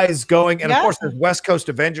eyes going, and of course there's West Coast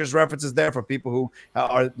Avengers references there for people who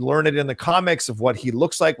are learned in the comics of what he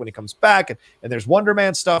looks like when he comes back, and there's Wonder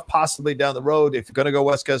Man stuff possibly down the road if you're going to go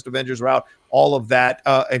West Coast Avengers route, all of that,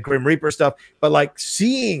 and Grim Reaper stuff. But like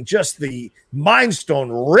seeing just the Mind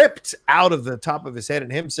Stone ripped out of the top of his head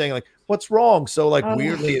and him saying like, what's wrong? So like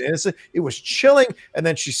weirdly and innocent, it was chilling. And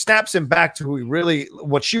then she snaps him back to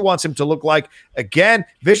what she wants him to look like. Again,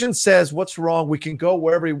 Vision says, what's wrong? We can go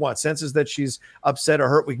wherever he wants. Senses that she's upset or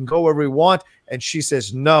hurt. We can go wherever we want. And she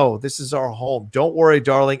says, no, this is our home. Don't worry,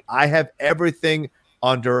 darling. I have everything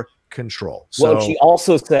under control. So, well, she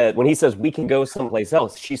also said, when he says we can go someplace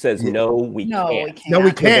else, she says, no, we can't. No,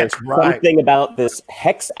 we can't. Right. Something about this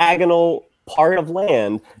hexagonal part of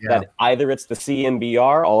land that either it's the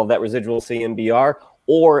CMBR, all of that residual CMBR,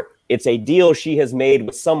 or it's a deal she has made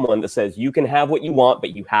with someone that says you can have what you want,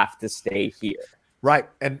 but you have to stay here. Right.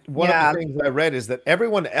 And one of the things I read is that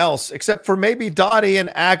everyone else, except for maybe Dottie and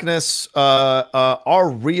Agnes, are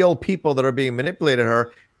real people that are being manipulated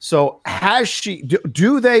her. So has she,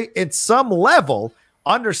 do they at some level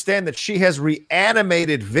understand that she has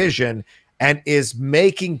reanimated Vision and is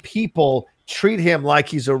making people treat him like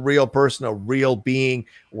he's a real person, a real being,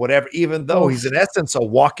 whatever, even though he's in essence a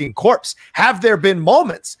walking corpse? Have there been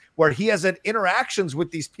moments where he has had interactions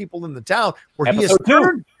with these people in the town where he has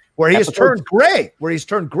turned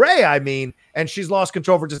gray, I mean, and she's lost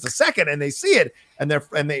control for just a second and they see it and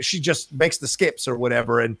she just makes the skips or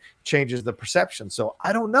whatever and changes the perception. So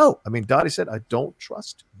I don't know. I mean, Dottie said, I don't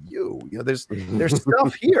trust you. You know, there's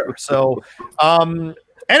stuff here. So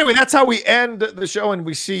anyway, that's how we end the show, and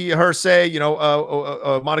we see her say,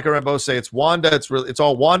 Monica Rambeau say it's Wanda. It's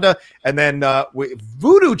all Wanda, and then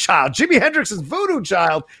Voodoo Child, Jimi Hendrix's Voodoo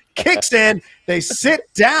Child, kicks in. They sit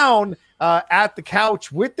down at the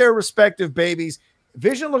couch with their respective babies.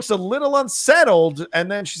 Vision looks a little unsettled, and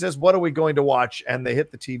then she says, "What are we going to watch?" And they hit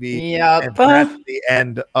the TV. And that's the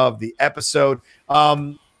end of the episode.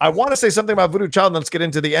 I want to say something about Voodoo Child. Let's get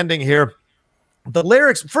into the ending here. The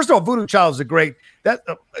lyrics, first of all, Voodoo Child is a great,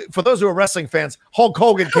 for those who are wrestling fans, Hulk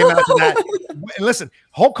Hogan came out to that. And listen,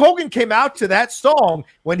 Hulk Hogan came out to that song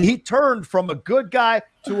when he turned from a good guy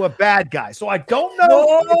to a bad guy. So I don't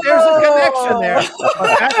know if there's a connection there.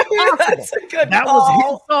 That's a good that call.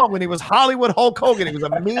 Was his song when he was Hollywood Hulk Hogan. He was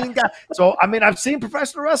a mean guy. So, I mean, I've seen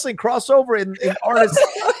professional wrestling crossover in artists.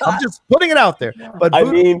 I'm just putting it out there. But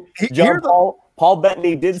Paul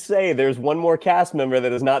Bettany did say there's one more cast member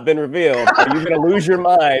that has not been revealed. Are you going to lose your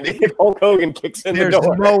mind if Hulk Hogan kicks in the door?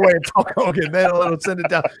 There's no way it's Hulk Hogan. They'll send it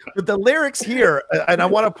down. But the lyrics here, and I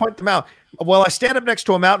want to point them out. Well, I stand up next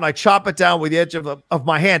to a mountain. I chop it down with the edge of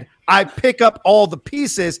my hand. I pick up all the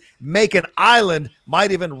pieces, make an island,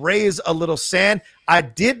 might even raise a little sand. I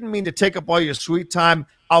didn't mean to take up all your sweet time.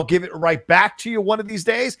 I'll give it right back to you one of these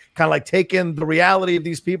days, kind of like taking the reality of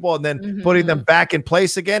these people and then putting them back in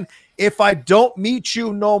place again. If I don't meet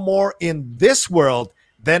you no more in this world,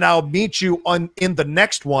 then I'll meet you in the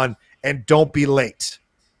next one, and don't be late.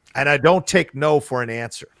 And I don't take no for an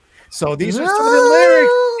answer. So these are some of the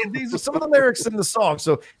lyrics. These are some of the lyrics in the song.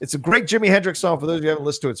 So it's a great Jimi Hendrix song. For those of you who haven't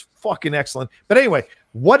listened to it, it's fucking excellent. But anyway,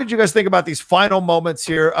 what did you guys think about these final moments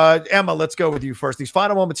here? Emma, let's go with you first. These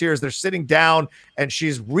final moments here as they're sitting down and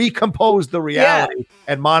she's recomposed the reality,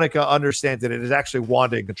 and Monica understands that it is actually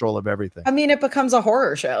Wanda in control of everything. I mean, it becomes a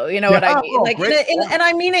horror show. You know what I mean? Like, and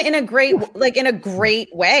I mean it in a great,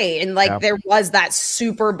 great way. And there was that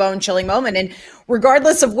super bone chilling moment. And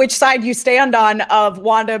regardless of which side you stand on of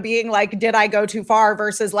Wanda being like, did I go too far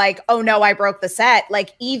versus like, oh no, I broke the set.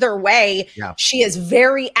 Like either way, she has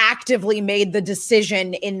very actively made the decision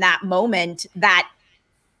in that moment that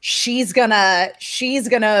she's gonna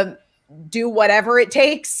do whatever it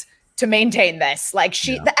takes to maintain this. Like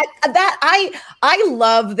I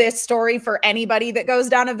love this story for anybody that goes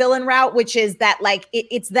down a villain route, which is that like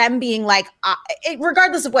it's them being like,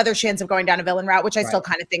 regardless of whether she ends up going down a villain route, which I still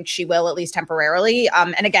kind of think she will, at least temporarily.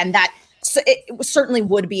 And again, that it certainly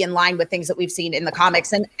would be in line with things that we've seen in the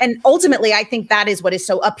comics. And ultimately, I think that is what is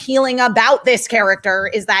so appealing about this character,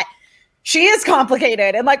 is that she is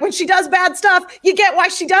complicated. And like when she does bad stuff, you get why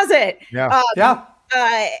she does it. But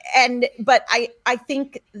I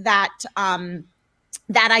think that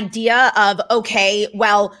that idea of, okay,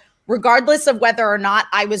 well, regardless of whether or not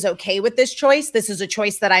I was okay with this choice, this is a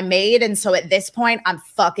choice that I made. And so at this point, I'm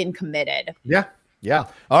fucking committed. Yeah.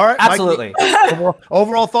 All right. Absolutely. Mike,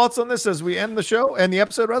 overall thoughts on this as we end the show and the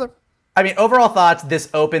episode, rather? I mean, overall thoughts, this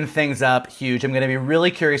opened things up huge. I'm going to be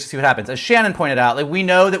really curious to see what happens. As Shannon pointed out, like we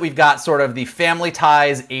know that we've got sort of the Family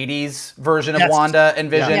Ties 80s version of Wanda and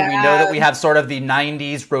Vision. Yeah. We know that we have sort of the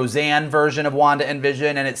 90s Roseanne version of Wanda and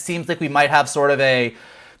Vision. And it seems like we might have sort of a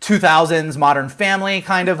 2000s Modern Family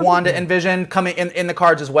kind of Wanda and Vision coming in the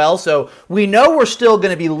cards as well. So we know we're still going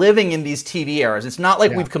to be living in these TV eras. It's not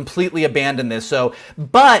like we've completely abandoned this. So,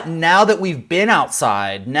 but now that we've been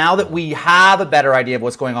outside, now that we have a better idea of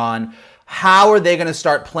what's going on, how are they going to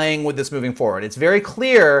start playing with this moving forward? It's very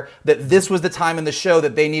clear that this was the time in the show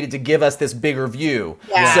that they needed to give us this bigger view.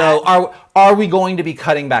 Yeah. So are we going to be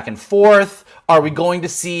cutting back and forth? Are we going to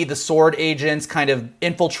see the sword agents kind of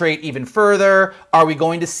infiltrate even further? Are we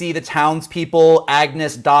going to see the townspeople,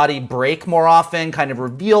 Agnes, Dottie, break more often, kind of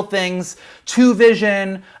reveal things to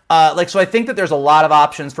Vision? So I think that there's a lot of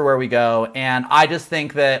options for where we go. And I just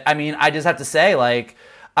think that, I mean, I just have to say, like,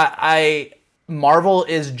 Marvel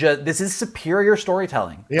is this is superior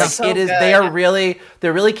storytelling. Yeah. Like, it is, they're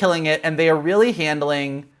really killing it, and they are really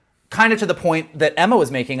handling kind of to the point that Emma was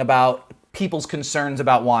making about people's concerns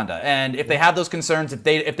about Wanda. And if they have those concerns, if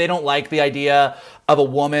they don't like the idea of a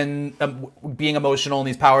woman being emotional in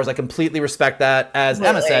these powers, I completely respect that. As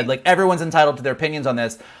Emma said, like, everyone's entitled to their opinions on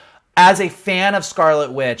this. As a fan of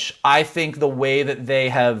Scarlet Witch, I think the way that they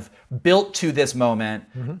have built to this moment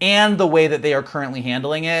and the way that they are currently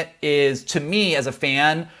handling it is, to me as a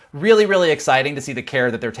fan, really, really exciting to see the care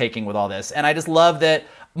that they're taking with all this. And I just love that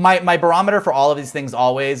my barometer for all of these things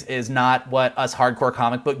always is not what us hardcore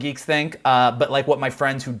comic book geeks think, but like what my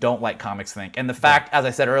friends who don't like comics think. And the fact, as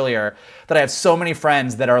I said earlier, that I have so many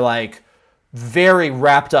friends that are like very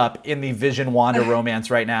wrapped up in the Vision Wanda romance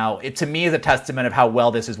right now, it to me is a testament of how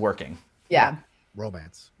well this is working. Yeah.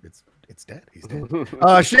 Romance. It's dead. He's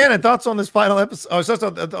dead. Shannon, thoughts on this final episode?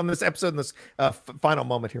 On this episode, and this final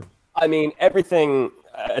moment here. I mean, everything.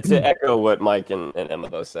 To echo what Mike and Emma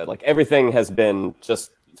both said, like, everything has been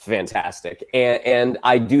just fantastic, and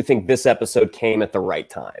I do think this episode came at the right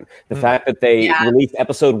time. The fact that they released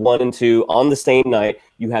episode 1 and 2 on the same night,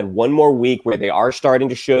 you had one more week where they are starting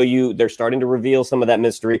to show you, they're starting to reveal some of that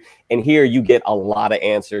mystery, and here you get a lot of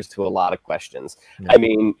answers to a lot of questions. I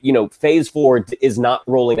mean, you know, Phase 4 is not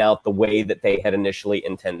rolling out the way that they had initially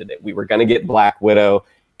intended it. We were going to get Black Widow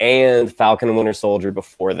and Falcon and Winter Soldier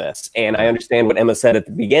before this, and I understand what Emma said at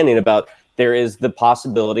the beginning about there is the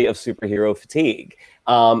possibility of superhero fatigue.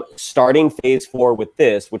 Starting Phase 4 with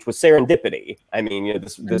this, which was serendipity. I mean, you know,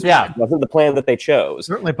 this wasn't the plan that they chose.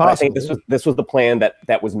 Certainly possible. I think this was the plan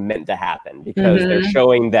that was meant to happen, because they're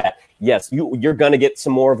showing that yes, you're going to get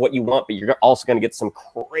some more of what you want, but you're also going to get some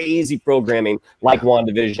crazy programming like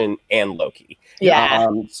WandaVision and Loki. Yeah.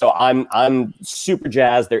 So I'm super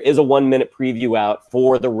jazzed. There is a 1-minute preview out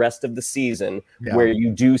for the rest of the season where you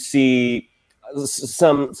do see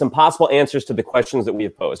some possible answers to the questions that we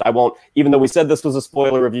have posed. I won't, even though we said this was a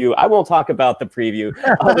spoiler review, I won't talk about the preview,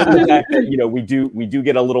 other than the fact that, you know, we do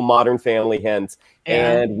get a little Modern Family hint,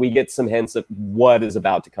 and we get some hints of what is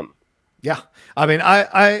about to come. Yeah, I mean,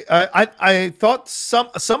 I thought some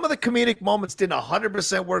of the comedic moments didn't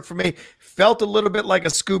 100% work for me. Felt a little bit like a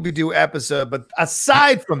Scooby-Doo episode, but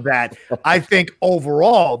aside from that, I think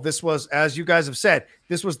overall this was, as you guys have said,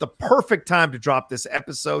 this was the perfect time to drop this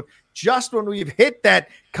episode. Just when we've hit that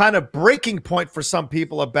kind of breaking point for some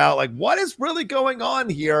people about like what is really going on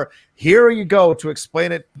here. Here you go to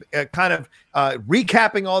explain it, kind of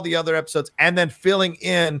recapping all the other episodes and then filling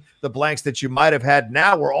in the blanks that you might have had.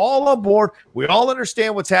 Now we're all on board. We all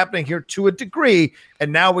understand what's happening here to a degree.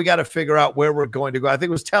 And now we got to figure out where we're going to go. I think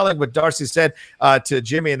it was telling what Darcy said to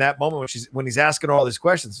Jimmy in that moment when he's asking all these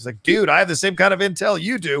questions. It's like, dude, I have the same kind of intel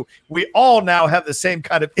you do. We all now have the same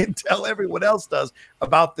kind of intel everyone else does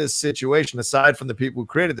about this situation, aside from the people who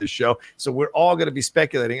created this show. So we're all going to be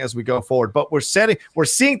speculating as we go forward. But we're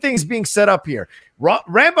seeing things being set up here.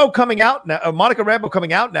 Rambeau coming out now, Monica Rambeau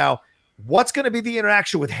coming out now. What's going to be the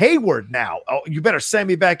interaction with Hayward now? Oh, you better send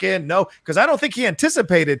me back in. No, because I don't think he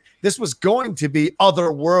anticipated this was going to be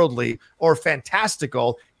otherworldly or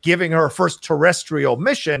fantastical, giving her first terrestrial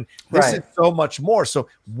mission. This is so much more. So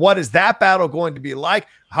what is that battle going to be like?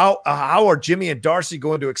 How are Jimmy and Darcy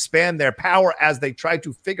going to expand their power as they try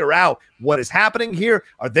to figure out what is happening here?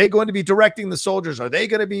 Are they going to be directing the soldiers? Are they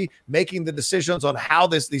going to be making the decisions on how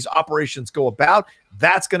these operations go about?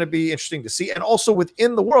 That's going to be interesting to see. And also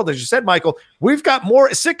within the world, as you said, Michael, we've got more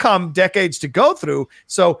sitcom decades to go through.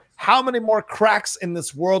 So how many more cracks in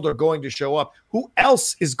this world are going to show up? Who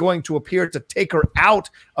else is going to appear to take her out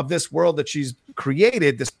of this world that she's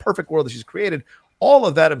created, this perfect world that she's created? all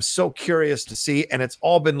of that I'm so curious to see, and it's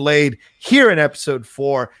all been laid here in episode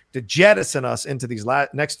 4 to jettison us into these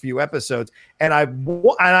next few episodes. And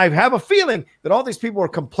I have a feeling that all these people are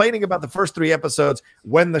complaining about the first 3 episodes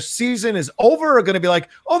when the season is over are going to be like,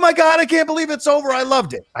 oh my God, I can't believe it's over. I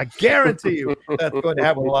loved it. I guarantee you that's going to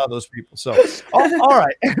happen with a lot of those people. So, all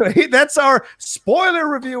right. Anyway, that's our spoiler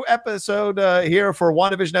review episode here for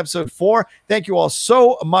WandaVision episode 4. Thank you all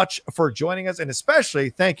so much for joining us. And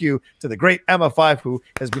especially thank you to the great Emma Fyffe, who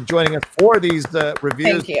has been joining us for these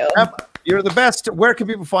reviews. Thank you. Emma, you're the best. Where can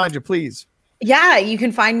people find you, please? Yeah, you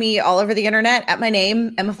can find me all over the internet at my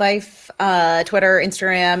name, Emma Fyffe, Twitter,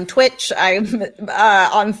 Instagram, Twitch. I'm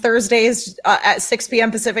on Thursdays at 6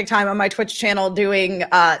 p.m. Pacific time on my Twitch channel doing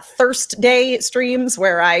Thirst Day streams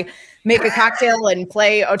where I make a cocktail and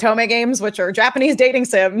play otome games, which are Japanese dating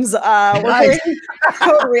sims. We're playing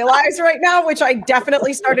Code Realize right now, which I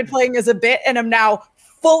definitely started playing as a bit and am now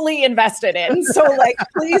fully invested in. So like,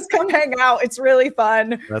 please come hang out. It's really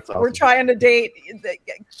fun. That's awesome. We're trying to date the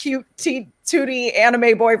cute 2D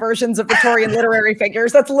anime boy versions of Victorian literary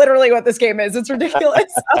figures. That's literally what this game is. It's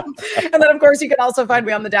ridiculous. And then of course you can also find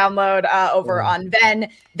me on the download over on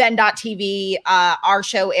Ven.tv. Our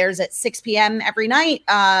show airs at 6 p.m. every night.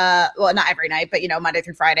 Well, not every night, but Monday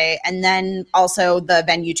through Friday. And then also the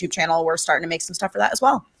Ven YouTube channel. We're starting to make some stuff for that as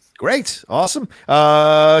well. Great. Awesome.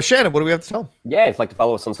 Shannon, what do we have to tell? Yeah, if you'd like to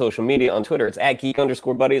follow us on social media, on Twitter, it's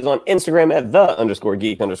 @geek_buddies, on Instagram at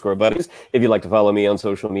 @the_geek_buddies. If you'd like to follow me on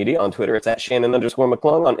social media, on Twitter, it's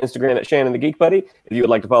 @Shannon_McClung, on Instagram at Shannon the Geek Buddy. If you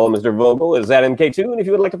would like to follow Mr. Vogel, it is @MK2, and if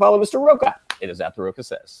you would like to follow Mr. Rocha, it is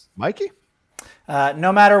 @TheRochaSays. Mikey?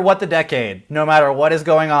 No matter what the decade, no matter what is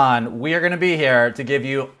going on, we are going to be here to give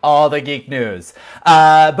you all the geek news.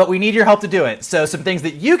 But we need your help to do it. So some things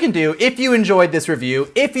that you can do if you enjoyed this review,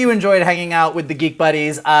 if you enjoyed hanging out with the Geek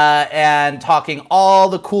Buddies and talking all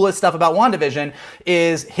the coolest stuff about WandaVision,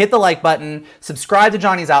 is hit the like button, subscribe to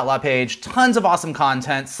Johnny's Outlaw page, tons of awesome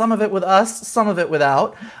content, some of it with us, some of it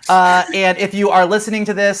without. And if you are listening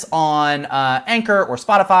to this on Anchor or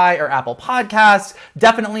Spotify or Apple Podcasts,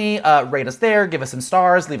 definitely rate us there, give us some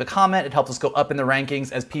stars, leave a comment. It helps us go up in the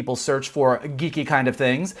rankings as people search for geeky kind of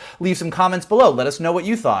things. Leave some comments below. Let us know what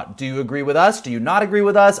you thought. Do you agree with us? Do you not agree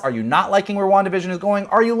with us? Are you not liking where WandaVision is going?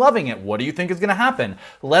 Are you loving it? What do you think is going to happen?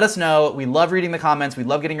 Let us know. We love reading the comments. We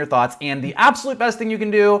love getting your thoughts. And the absolute best thing you can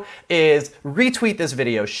do is retweet this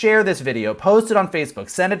video, share this video, post it on Facebook,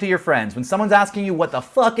 send it to your friends. When someone's asking you what the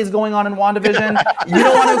fuck is going on in WandaVision, you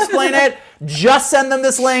don't want to explain it, just send them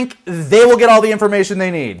this link. They will get all the information they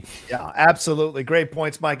need. Yeah, absolutely. Great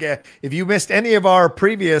points, Mike. If you missed any of our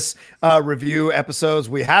previous review episodes,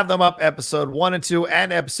 we have them up, episode 1 and 2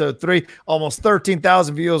 and episode 3. Almost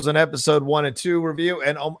 13,000 views on episode 1 and 2 review,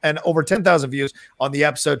 and over 10,000 views on the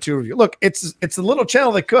episode 2 review. Look, it's a little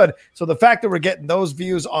channel that could. So the fact that we're getting those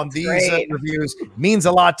views on these reviews means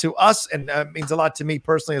a lot to us, and means a lot to me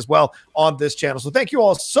personally as well on this channel. So thank you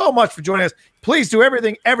all so much for joining us. Please do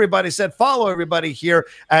everything everybody said. Follow everybody here,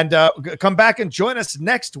 and come back and join us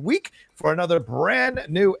next week for another brand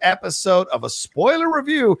new episode of a spoiler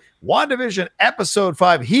review, WandaVision episode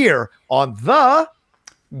 5, here on the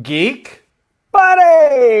Geek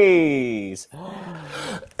Buddies.